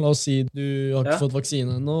menneskerettighetslover. Da. La oss si du har ikke fått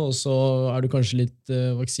vaksine ennå, og så er du kanskje litt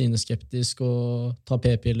vaksineskeptisk og tar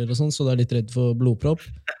p-piller og sånn, så du er litt redd for blodpropp.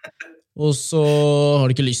 Og så har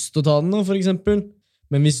du ikke lyst til å ta den da, for eksempel.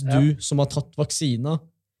 Men hvis du som har tatt vaksina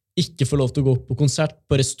ikke får lov til å gå på konsert,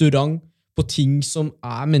 på restaurant, på ting som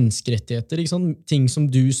er menneskerettigheter, ikke sant? Ting som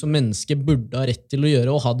du som menneske burde ha rett til å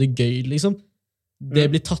gjøre og ha det gøy, liksom. Det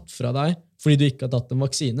blir tatt fra deg fordi du ikke har tatt en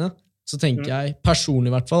vaksine. Så tenker jeg personlig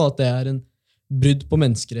i hvert fall at det er en brudd på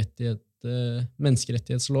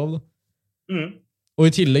menneskerettighetslov. Da. Og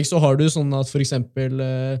i tillegg så har du sånn at for eksempel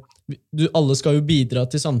alle skal jo bidra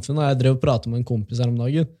til samfunnet. Jeg drev og pratet med en kompis her om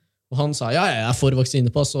dagen, og han sa, jeg er for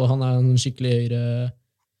vaksinepass, og han er en skikkelig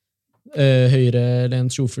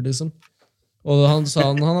høyrelent sjofer, liksom. Og han sa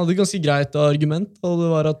han hadde ganske greit argument, og det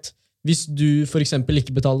var at hvis du for eksempel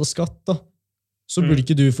ikke betaler skatt, da, så burde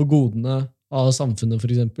ikke du få godene av samfunnet, for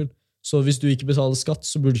eksempel. Så hvis du ikke betaler skatt,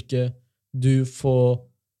 så burde ikke du få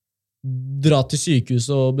dra til sykehuset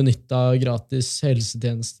og benytte av gratis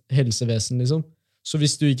helsevesen, liksom. Så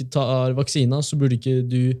hvis du ikke tar vaksina, så burde ikke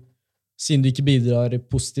du, siden du ikke bidrar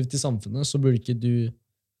positivt til samfunnet, så burde ikke du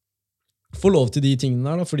få lov til de tingene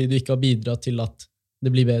der, da, fordi du ikke har bidratt til at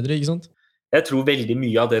det blir bedre, ikke sant? Jeg tror veldig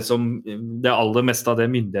mye av det aller meste av det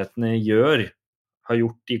myndighetene har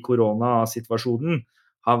gjort i koronasituasjonen,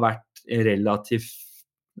 har vært relativt,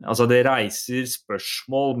 altså det reiser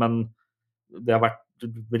spørsmål, men det har vært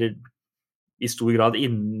i stor grad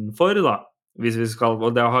innenfor, da, og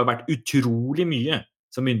det har vært utrolig mye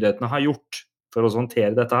som myndighetene har gjort for å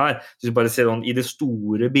håndtere dette her. Hvis vi bare ser i det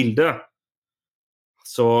store bildet,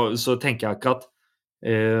 så tenker jeg ikke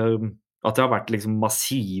at det har vært liksom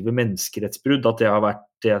massive menneskerettsbrudd, at det har vært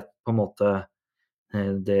det, på en måte,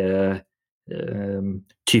 det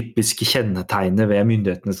typiske kjennetegnet ved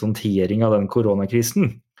myndighetenes håndtering av den koronakrisen.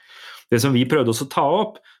 Det som vi prøvde også å ta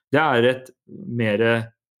opp, det er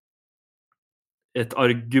et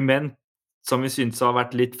argument som vi synes har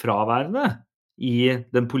vært litt fraværende i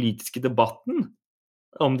den politiske debatten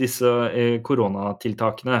om disse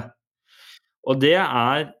koronatiltakene. Og det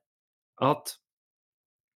er at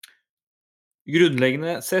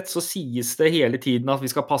grunnleggende sett så sies det hele tiden at vi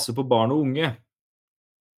skal passe på barn og unge.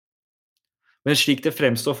 Men slik det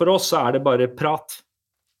fremstår for oss, så er det bare prat.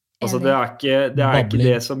 Altså det er ikke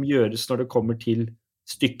det som gjøres når det kommer til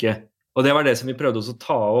stykket. Og det var det som vi prøvde å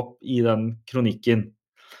ta opp i den kronikken.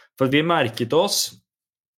 For vi merket oss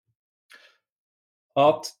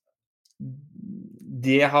at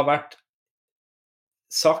det har vært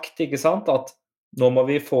sagt, ikke sant, at nå må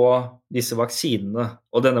vi få disse vaksinene,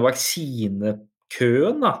 og denne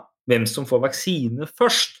vaksinekøen da, hvem som får vaksine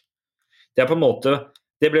først, det på en måte,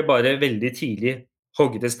 det ble bare veldig tidlig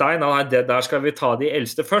hogget i stein. Der skal vi ta de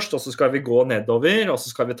eldste først, og så skal vi gå nedover, og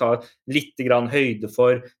så skal vi ta litt grann høyde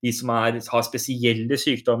for de som har spesielle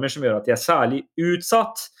sykdommer som gjør at de er særlig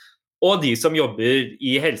utsatt, og de som jobber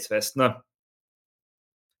i helsevesenet.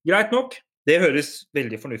 Greit nok, det høres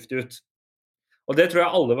veldig fornuftig ut. Og det tror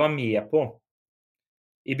jeg alle var med på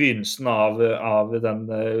i begynnelsen av den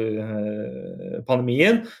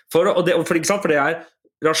pandemien. For det er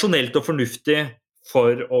rasjonelt og fornuftig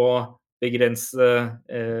for å begrense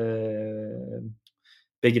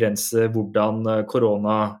hvordan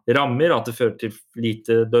korona rammer, at det fører til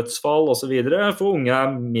lite dødsfall og så videre, for unge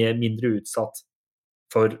er mindre utsatt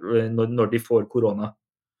når de får korona.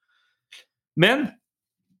 Men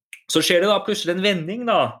så skjer det da plutselig en vending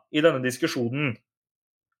da, i denne diskusjonen.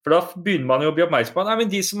 For da begynner man jo å bli oppmerksom på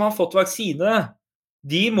at de som har fått vaksine,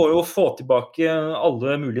 de må jo få tilbake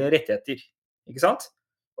alle mulige rettigheter. Ikke sant?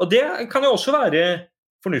 Og det kan jo også være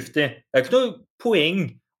fornuftig. Det er ikke noe poeng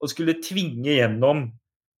å skulle tvinge gjennom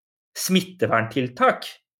smitteverntiltak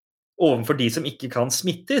overfor de som ikke kan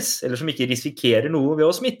smittes, eller som ikke risikerer noe ved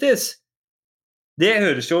å smittes. Det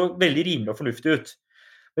høres jo veldig rimelig og fornuftig ut.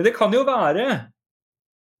 Men det kan jo være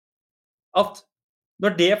at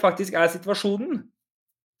når det faktisk er situasjonen,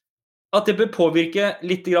 at det bør påvirke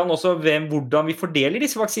litt grann også hvordan vi fordeler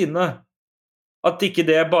disse vaksinene. At ikke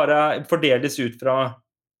det bare fordeles ut fra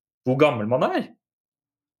hvor gammel man er.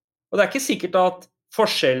 Og det er ikke sikkert at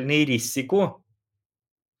forskjellen i risiko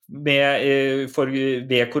ved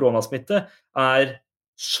koronasmitte er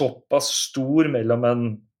såpass stor mellom en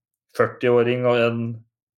 40-åring og en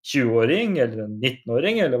 20-åring, eller en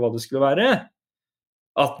 19-åring, eller hva det skulle være.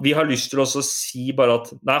 At vi har lyst til å si bare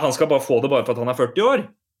at nei, han skal bare få det bare for at han er 40 år.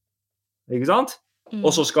 Ikke sant?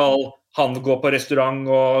 Og så skal han gå på restaurant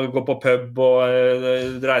og gå på pub og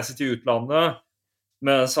reise til utlandet,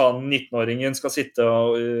 mens han 19-åringen skal sitte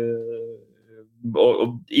og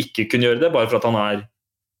ikke kunne gjøre det, bare for at han er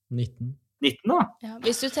 19 da. Ja,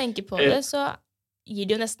 hvis du tenker på det, så gir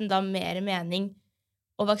det jo nesten da mer mening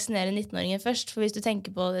å vaksinere 19-åringen først, for hvis du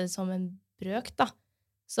tenker på det som en brøk da,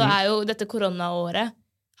 så er jo dette koronaåret,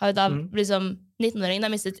 har jo da liksom 19-åringen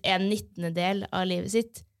har mistet en 19-del av livet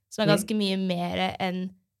sitt, som er ganske mye mer enn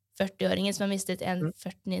 40-åringen som har mistet en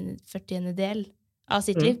 40-del av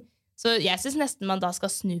sitt liv. Så jeg synes nesten man da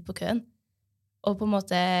skal snu på køen og på en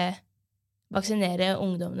måte vaksinere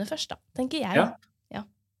ungdommene først da, tenker jeg. Ja.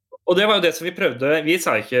 Og det var jo det som vi prøvde. Vi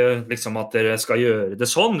sa ikke liksom at dere skal gjøre det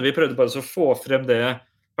sånn. Vi prøvde bare å få frem det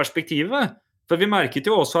perspektivet. For vi merket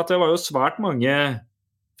jo også at det var jo svært mange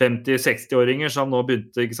 50-60-åringer som nå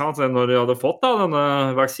begynte, ikke sant? Når de hadde fått da, denne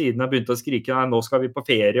vaksinen, begynte å skrike, nei, nå skal vi på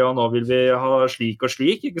ferie, og nå vil vi ha slik og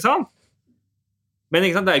slik, ikke sant? Men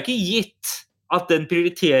ikke sant, det er jo ikke gitt at den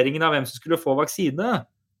prioriteringen av hvem som skulle få vaksine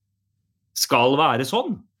skal være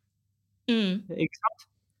sånn. Ikke sant?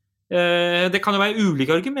 Det kan jo være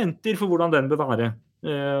ulike argumenter for hvordan den bør være.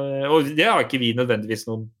 Og det har ikke vi nødvendigvis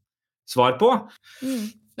noen svar på.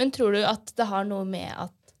 Men tror du at det har noe med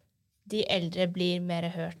at de eldre blir mer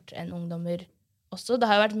hørt enn ungdommer også? Det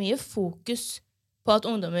har jo vært mye fokus på at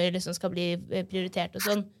ungdommer liksom skal bli prioritert og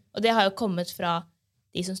sånn, og det har jo kommet fra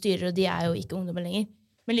de som styrer, og de er jo ikke ungdommer lenger.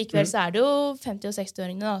 Men likevel så er det jo 50- og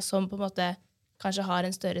 60-åringene da, som på en måte kanskje har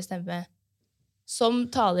en større stemme, som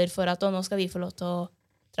taler for at nå skal vi få lov til å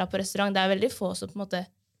dra på restaurant. Det er veldig få som på en måte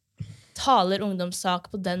taler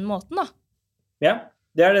ungdomssak på den måten da. Ja,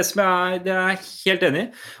 det er det som det er helt enig i.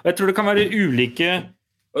 Og jeg tror det kan være ulike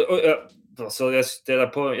altså, jeg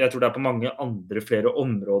tror det er på mange andre flere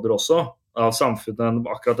områder også av samfunnet enn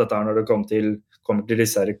akkurat dette her når det kommer til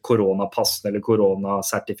disse her koronapassene eller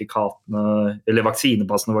koronasertifikatene eller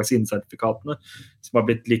vaksinepassene og vaksinesertifikatene som har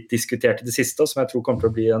blitt litt diskutert i det siste og som jeg tror kommer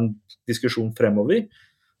til å bli en diskusjon fremover.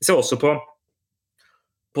 Vi ser også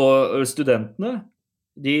på studentene.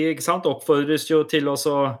 De ikke sant, oppfordres jo til å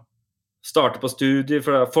starte på studier,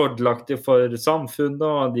 for det er fordelaktig for samfunnet,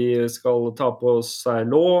 og de skal ta på seg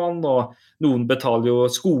lån, og noen betaler jo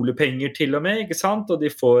skolepenger til og med, ikke sant? Og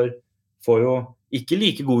de får jo ikke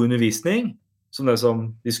like god undervisning som det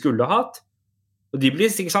som de skulle hatt. Og de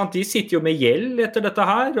sitter jo med gjeld etter dette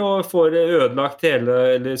her, og får ødelagt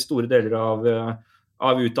eller store deler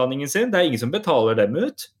av utdanningen sin. Det er ingen som betaler dem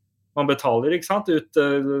ut. Man betaler, ikke sant, ut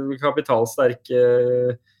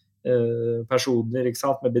kapitalsterke personer, ikke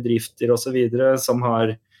sant, med bedrifter og så videre, som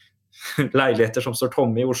har leiligheter som står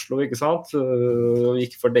tomme i Oslo, ikke sant, og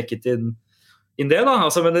ikke får dekket inn det da,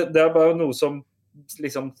 altså, men det er bare noe som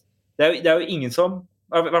liksom, det er jo ingen som,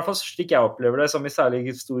 i hvert fall slik jeg opplever det, som i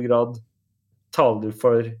særlig stor grad taler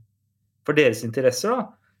for deres interesser da.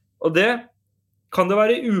 Og det kan det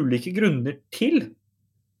være ulike grunner til.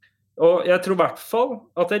 Og jeg tror i hvert fall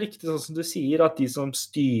at det er riktig sånn som du sier, at de som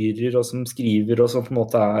styrer og som skriver og som på en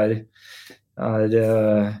måte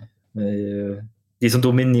de som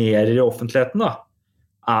dominerer i offentligheten da,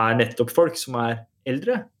 nettopp folk som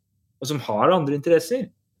eldre, og som har andre interesser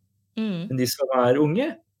enn de som unge.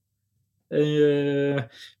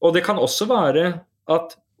 Og det kan også være at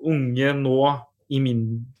unge nå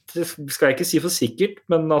det skal jeg ikke si for sikkert,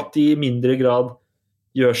 men at de i mindre grad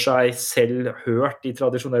gjør seg selv hørt i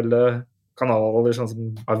tradisjonelle kanaler, sånn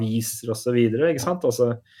som aviser og så videre, ikke sant?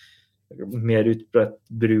 Altså mer utbredt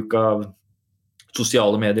bruk av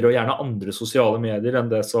sosiale medier, og gjerne andre sosiale medier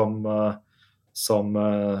enn det som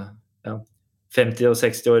 50- og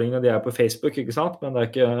 60-åringene, de på Facebook, ikke sant? Men det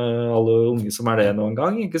ikke alle unge som det noen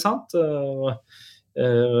gang, ikke sant?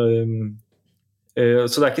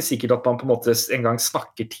 Så det ikke sikkert at man på en måte en gang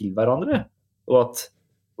snakker til hverandre, og at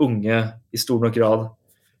unge i stor nok grad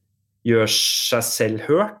gjør seg selv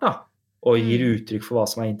hørt da, og gir uttrykk for hva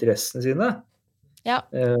som interessene sine. Ja.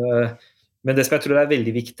 Men det som jeg tror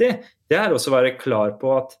veldig viktig, det også å være klar på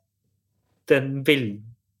at den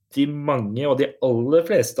veldig mange, og de aller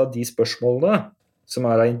fleste av de spørsmålene som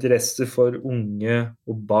av interesse for unge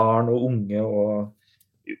og barn og unge og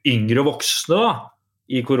yngre voksne da,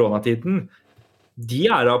 i koronatiden, de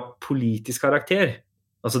av politisk karakter.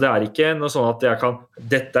 Altså det ikke noe sånn at jeg kan,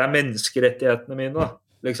 dette menneskerettighetene mine,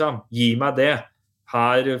 liksom, gi meg det.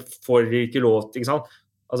 Her får dere ikke lov til, ikke sant?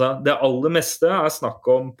 Altså det aller meste snakk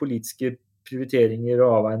om politiske prioriteringer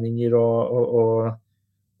og avveininger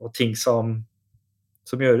og ting som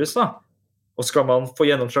gjøres da. Og skal man få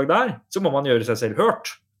gjennomslag der, så må man gjøre seg selv hørt.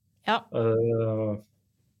 Ja.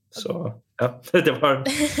 Så ja, det var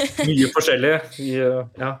mye forskjellig.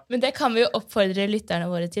 Ja. Men det kan vi jo oppfordre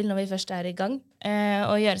lytterne våre til når vi først i gang,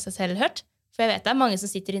 å gjøre seg selv hørt. For jeg vet det mange som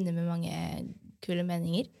sitter inne med mange kule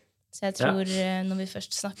meninger. Så jeg tror når vi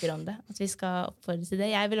først snakker om det, at vi skal oppfordre til det.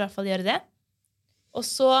 Jeg vil i hvert fall gjøre det. Og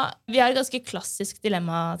så, vi har et ganske klassisk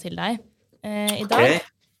dilemma til deg i dag. Okay.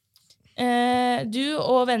 Du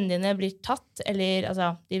og vennene dine blir tatt, eller altså,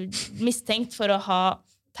 de mistenkt for å ha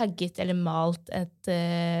tagget eller malt et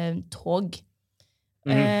tog.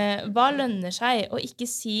 Hva lønner seg å ikke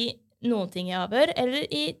si noen ting i avhør, eller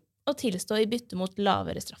å tilstå i bytte mot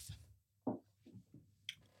lavere straff?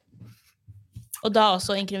 Og da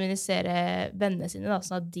også inkriminalisere vennene sine, da,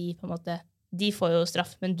 sånn at de på en måte, de får jo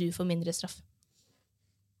straff, men du får mindre straff.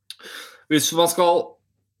 Hvis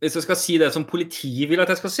jeg skal si det som politiet vil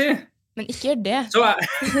at jeg skal si, men ikke gjør det. Så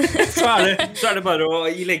det bare å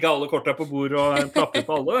legge alle kortene på bord og klappe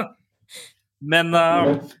på alle. Men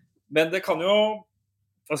det kan jo,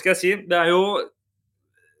 hva skal jeg si, det jo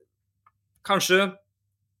kanskje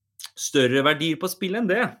større verdier på spill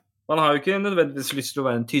enn det. Man har jo ikke nødvendigvis lyst til å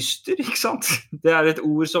være en tyster, ikke sant? Det et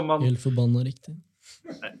ord som man... Helt forbannet riktig.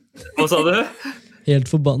 Hva sa du? Helt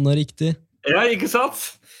forbannet riktig. Ja, ikke sant?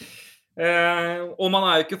 Og man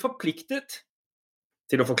jo ikke forpliktet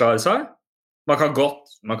til å forklare seg. Man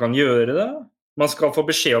kan gjøre det. Man skal få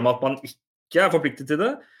beskjed om at man ikke forpliktet til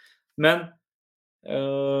det. Men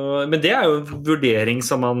det jo en vurdering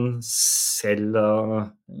som man selv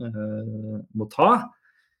må ta.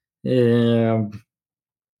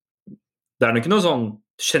 Det nok ikke noe sånn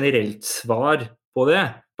generelt svar på det.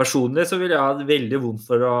 Personlig så vil jeg ha veldig vondt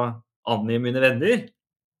for å angi mine venner.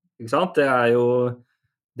 Ikke sant? Det jo...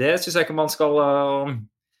 Det synes jeg ikke man skal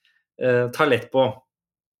ta lett på.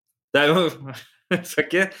 Det jo... Jeg skal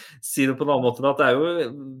ikke si det på en annen måte, at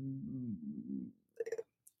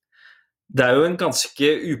det jo en ganske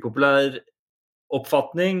upopulær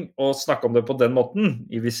oppfatning å snakke om det på den måten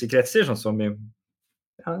i visse kretser, sånn som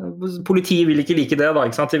politiet vil ikke like det da,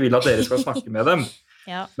 ikke sant? De vil at dere skal snakke med dem.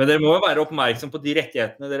 Ja. Men dere må jo være oppmerksom på de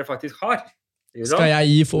rettighetene dere faktisk har. Skal jeg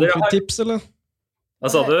gi folk litt tips, eller? Hva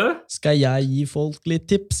sa du? Skal jeg gi folk litt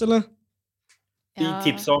tips, eller? Ja.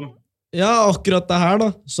 Tips om? Ja, akkurat det her da.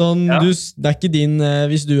 Sånn, det ikke din,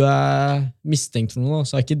 hvis du mistenkt for noe, da,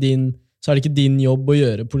 så det ikke din jobb å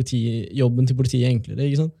gjøre jobben til politiet enklere,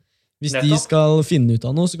 ikke sant? Hvis de skal finne ut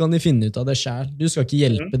av noe, så kan de finne ut av det selv. Du skal ikke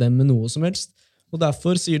hjelpe dem med noe som helst. Og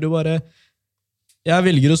derfor sier du bare, jeg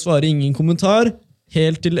velger å svare ingen kommentar,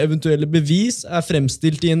 helt til eventuelle bevis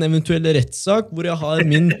fremstilt i en eventuell rettssak, hvor jeg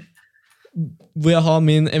har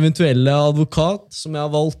min eventuelle advokat, som jeg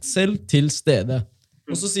har valgt selv, til stede.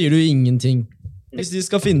 Og så sier du ingenting. Hvis de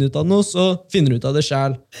skal finne ut av noe, så finner du ut av det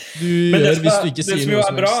selv. Hvis du ikke sier noe som helst. Det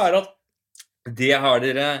som jo bra at det har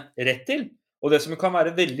dere rett til, og det som kan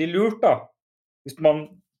være veldig lurt da, hvis man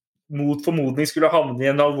mot formodning skulle havne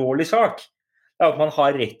i en alvorlig sak, det at man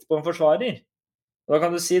har rett på en forsvarer. Og da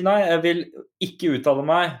kan du si, nei, jeg vil ikke uttale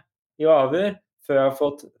meg i avhør før jeg har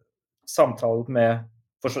fått samtale med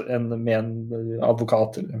en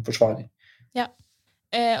advokat eller en forsvarer. Ja.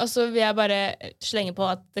 Og så vil jeg bare slenge på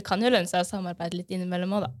at det kan jo lønne seg å samarbeide litt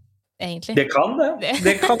innimellom også, da. Egentlig. Det kan det.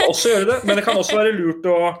 Det kan også gjøre det, men det kan også være lurt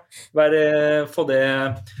å få det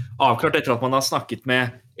avklart etter at man har snakket med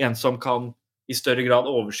en som kan i større grad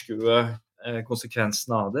overskue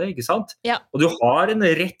konsekvensene av det, ikke sant? Ja. Og du har en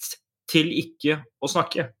rett til ikke å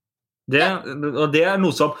snakke. Og det er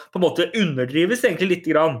noe som på en måte underdrives egentlig litt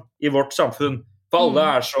grann i vårt samfunn. For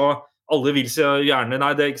alle vil så gjerne,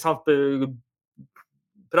 nei, det er ikke sant,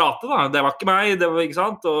 prate da, det var ikke meg, det var ikke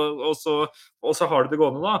sant, og så har du det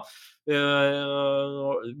gående da.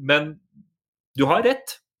 Men du har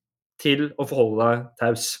rett til å forholde deg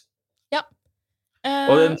taus. Ja.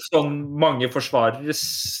 Og en sånn mange forsvareres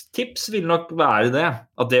tips vil nok være det,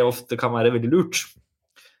 at det ofte kan være veldig lurt.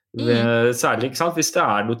 Særlig, ikke sant, hvis det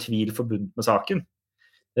er noe tvil forbundet med saken.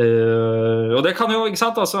 Og det kan jo, ikke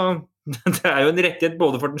sant, altså, det er jo en rettighet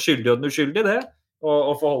både for den skyldige og den uskyldige, det,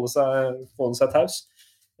 å forholde seg taus.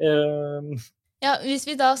 Ja, hvis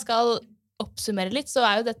vi da skal oppsummere litt, så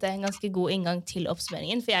er jo dette en ganske god inngang til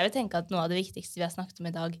oppsummeringen, for jeg vil tenke at noe av det viktigste vi har snakket om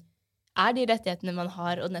i dag er de rettighetene man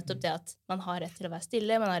har, og nettopp det at man har rett til å være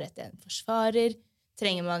stille, man har rett til en forsvarer,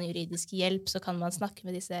 trenger man juridisk hjelp, så kan man snakke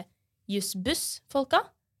med disse jusbuss-folka.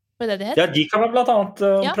 Var det det het? Ja, de kan man blant annet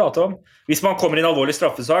prate om. Hvis man kommer i en alvorlig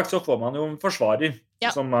straffesak, så får man jo en forsvarer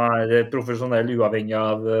som er profesjonell, uavhengig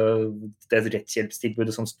av det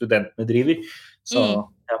rettshjelpstilbudet som studentene driver. Så,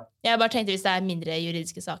 Jeg bare tenkte hvis det er mindre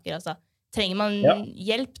juridiske saker, altså, trenger man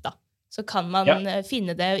hjelp da, så kan man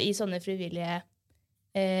finne det i sånne frivillige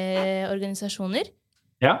organisasjoner.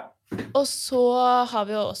 Ja. Og så har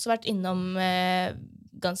vi jo også vært innom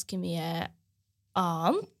ganske mye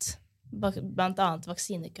annet, blant annet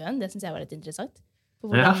vaksinekøen. Det synes jeg var litt interessant.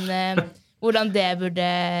 På hvordan det burde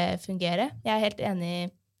fungere. Jeg er helt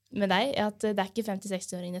enig med deg at det er ikke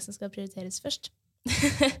 50-60-åringene som skal prioriteres først.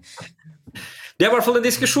 Det er i hvert fall en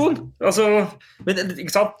diskusjon. Altså, men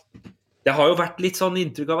ikke sant? Det har jo vært litt sånn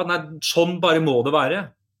inntrykk av at nei, sånn bare må det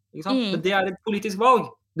være. Ikke sant? Men det er et politisk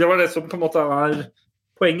valg. Det var det som på en måte er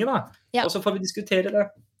poenget da. Ja. Og så får vi diskutere det.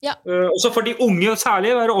 Ja. Og så får de unge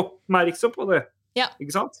særlig være oppmerksom på det. Ja.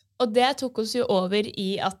 Ikke sant? Og det tok oss jo over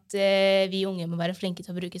i at vi unge må være flinke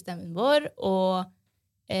til å bruke stemmen vår, og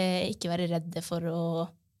ikke være redde for å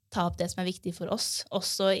ta opp det som er viktig for oss,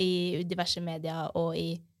 også i diverse medier og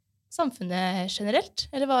i samfunnet generelt,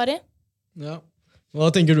 eller hva er det? Ja.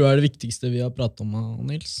 Hva tenker du er det viktigste vi har pratet om,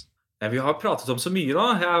 Nils? Ja, vi har pratet om så mye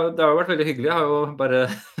da. Det har jo vært veldig hyggelig. Jeg har jo bare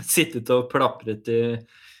sittet og plapret i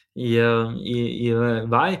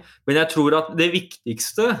vei. Men jeg tror at det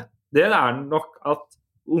viktigste, det er nok at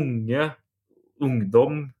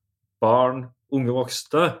ungdom, barn, unge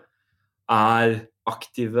voksne er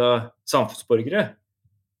aktive samfunnsborgere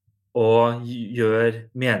og gjør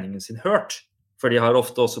meningen sin hørt. For de har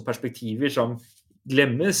ofte også perspektiver som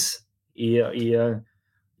glemmes i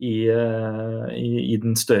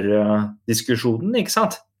den større diskusjonen, ikke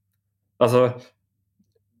sant? Altså,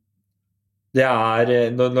 det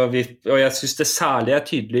er, og jeg synes det særlig er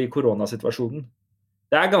tydelig i koronasituasjonen.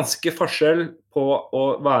 Det er ganske forskjell på å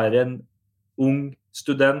være en ung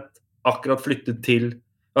student, akkurat flyttet til,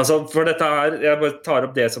 altså for dette her, jeg bare tar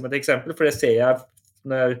opp det som et eksempel, for det ser jeg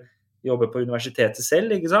når jeg jobber på universitetet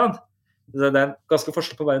selv, ikke sant? Det er ganske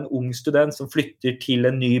forskjell på å være en ung student som flytter til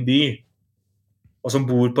en ny by, og som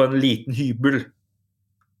bor på en liten hybel,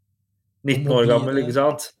 19 år gammel, ikke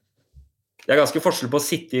sant? Det er ganske forskjell på å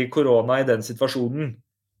sitte i korona i den situasjonen,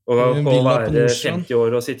 og på å være 50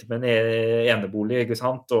 år og sitte med en enebolig, ikke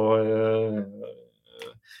sant? Og,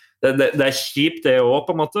 det er kjipt det også,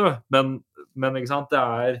 på en måte, men ikke sant?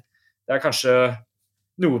 Det er kanskje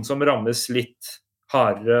noen som rammes litt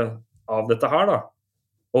hardere av dette her, da.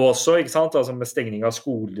 Og også, ikke sant, altså med stengning av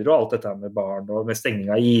skoler og alt dette med barn, og med stengning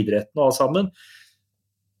av idretten og alt sammen.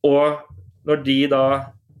 Og når de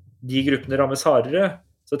gruppene rammes hardere,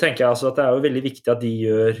 så tenker jeg altså at det er jo veldig viktig at de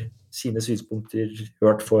gjør sine synspunkter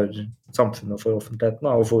hørt for samfunnet og for offentligheten,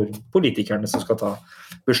 og for politikerne som skal ta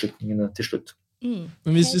beslutningene til slutt.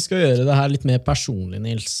 Men hvis vi skal gjøre det her litt mer personlig,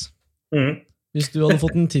 Nils, hvis du hadde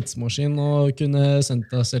fått en tidsmaskin og kunne sendt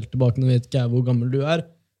deg selv tilbake, nå vet ikke jeg hvor gammel du er,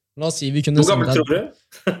 la oss si vi kunne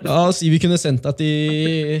sendt deg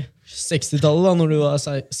til 60-tallet da, når du var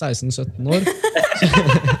 16-17 år.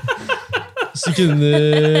 Så kunne du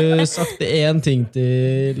sagt en ting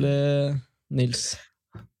til Nils.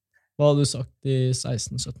 Hva hadde du sagt til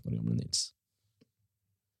 16-17 år gamle Nils?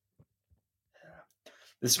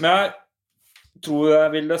 Det som jeg tror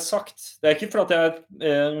jeg ville sagt, det ikke for at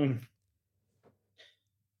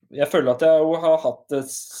jeg føler at jeg jo har hatt det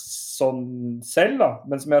sånn selv, da,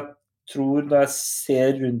 men som jeg tror når jeg ser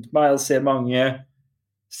rundt meg og ser mange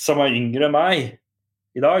som yngre enn meg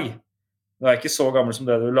i dag. Nå jeg ikke så gammel som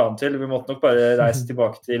det du la an til, vi måtte nok bare reise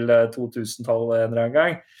tilbake til 2000-tallet en eller annen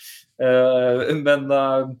gang.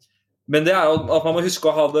 Men det jo at man må huske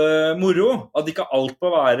å ha det moro, at ikke alt må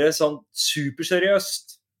være sånn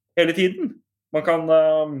superseriøst hele tiden. Man kan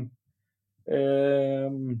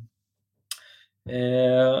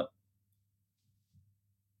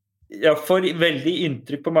jeg får veldig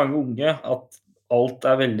inntrykk på mange unge at alt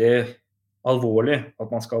veldig alvorlig, at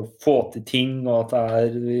man skal få til ting, og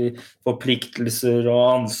at det forpliktelser og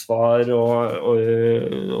ansvar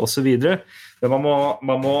og så videre. Men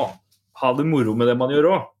man må ha det moro med det man gjør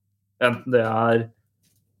også. Enten det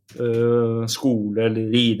skole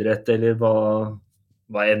eller idrett eller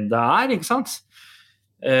hva enn det ikke sant?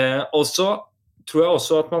 Og så tror jeg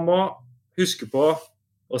også at man må huske på,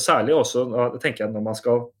 og særlig også, tenker jeg når man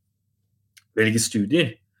skal velge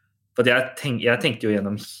studier, for jeg tenkte jo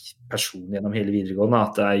personlig gjennom hele videregående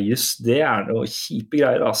at just det noe kjipe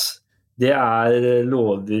greier, altså. Det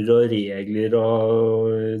lover og regler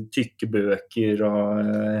og tykke bøker og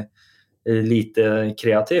lite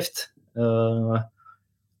kreativt.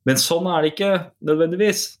 Men sånn det ikke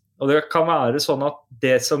nødvendigvis. Og det kan være sånn at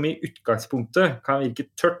det som i utgangspunktet kan virke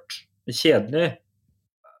tørt, kjedelig,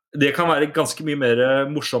 det kan være ganske mye mer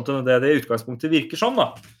morsomt enn det i utgangspunktet virker sånn,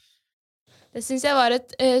 da. Det synes jeg var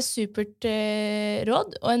et supert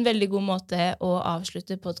råd, og en veldig god måte å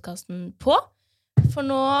avslutte podcasten på. For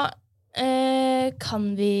nå kan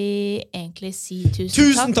vi egentlig si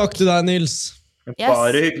tusen takk til deg, Nils.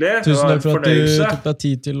 Bare hyggelig. Tusen takk for at du tok deg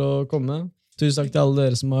tid til å komme. Tusen takk til alle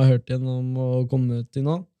dere som har hørt gjennom og kommet til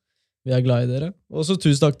nå. Vi glad i dere. Og så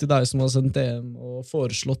tusen takk til deg som har sendt DM og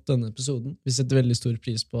foreslått denne episoden. Vi setter veldig stor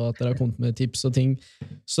pris på at dere har kommet med tips og ting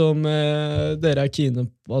som dere kine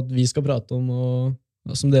på at vi skal prate om,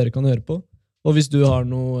 og som dere kan høre på. Og hvis du har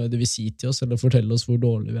noe du vil si til oss, eller fortelle oss hvor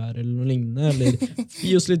dårlig vi eller noe lignende, eller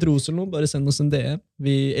gi oss litt ros eller noe, bare send oss en DM.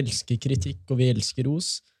 Vi elsker kritikk, og vi elsker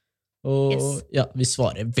ros. Og ja, vi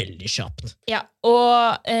svarer veldig kjapt. Ja,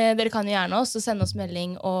 og dere kan jo gjerne også sende oss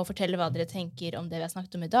melding og fortelle hva dere tenker om det vi har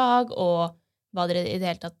snakket om i dag, og hva dere i det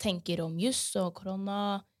hele tatt tenker om juss og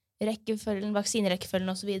koronarekkefølgen, vaksinerekkefølgen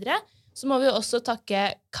og så videre. Så må vi jo også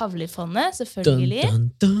takke Kavli-fondet, selvfølgelig. Dun,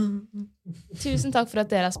 dun, dun. Tusen takk for at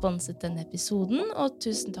dere har sponset denne episoden, og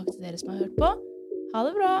tusen takk til dere som har hørt på. Ha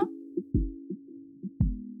det bra!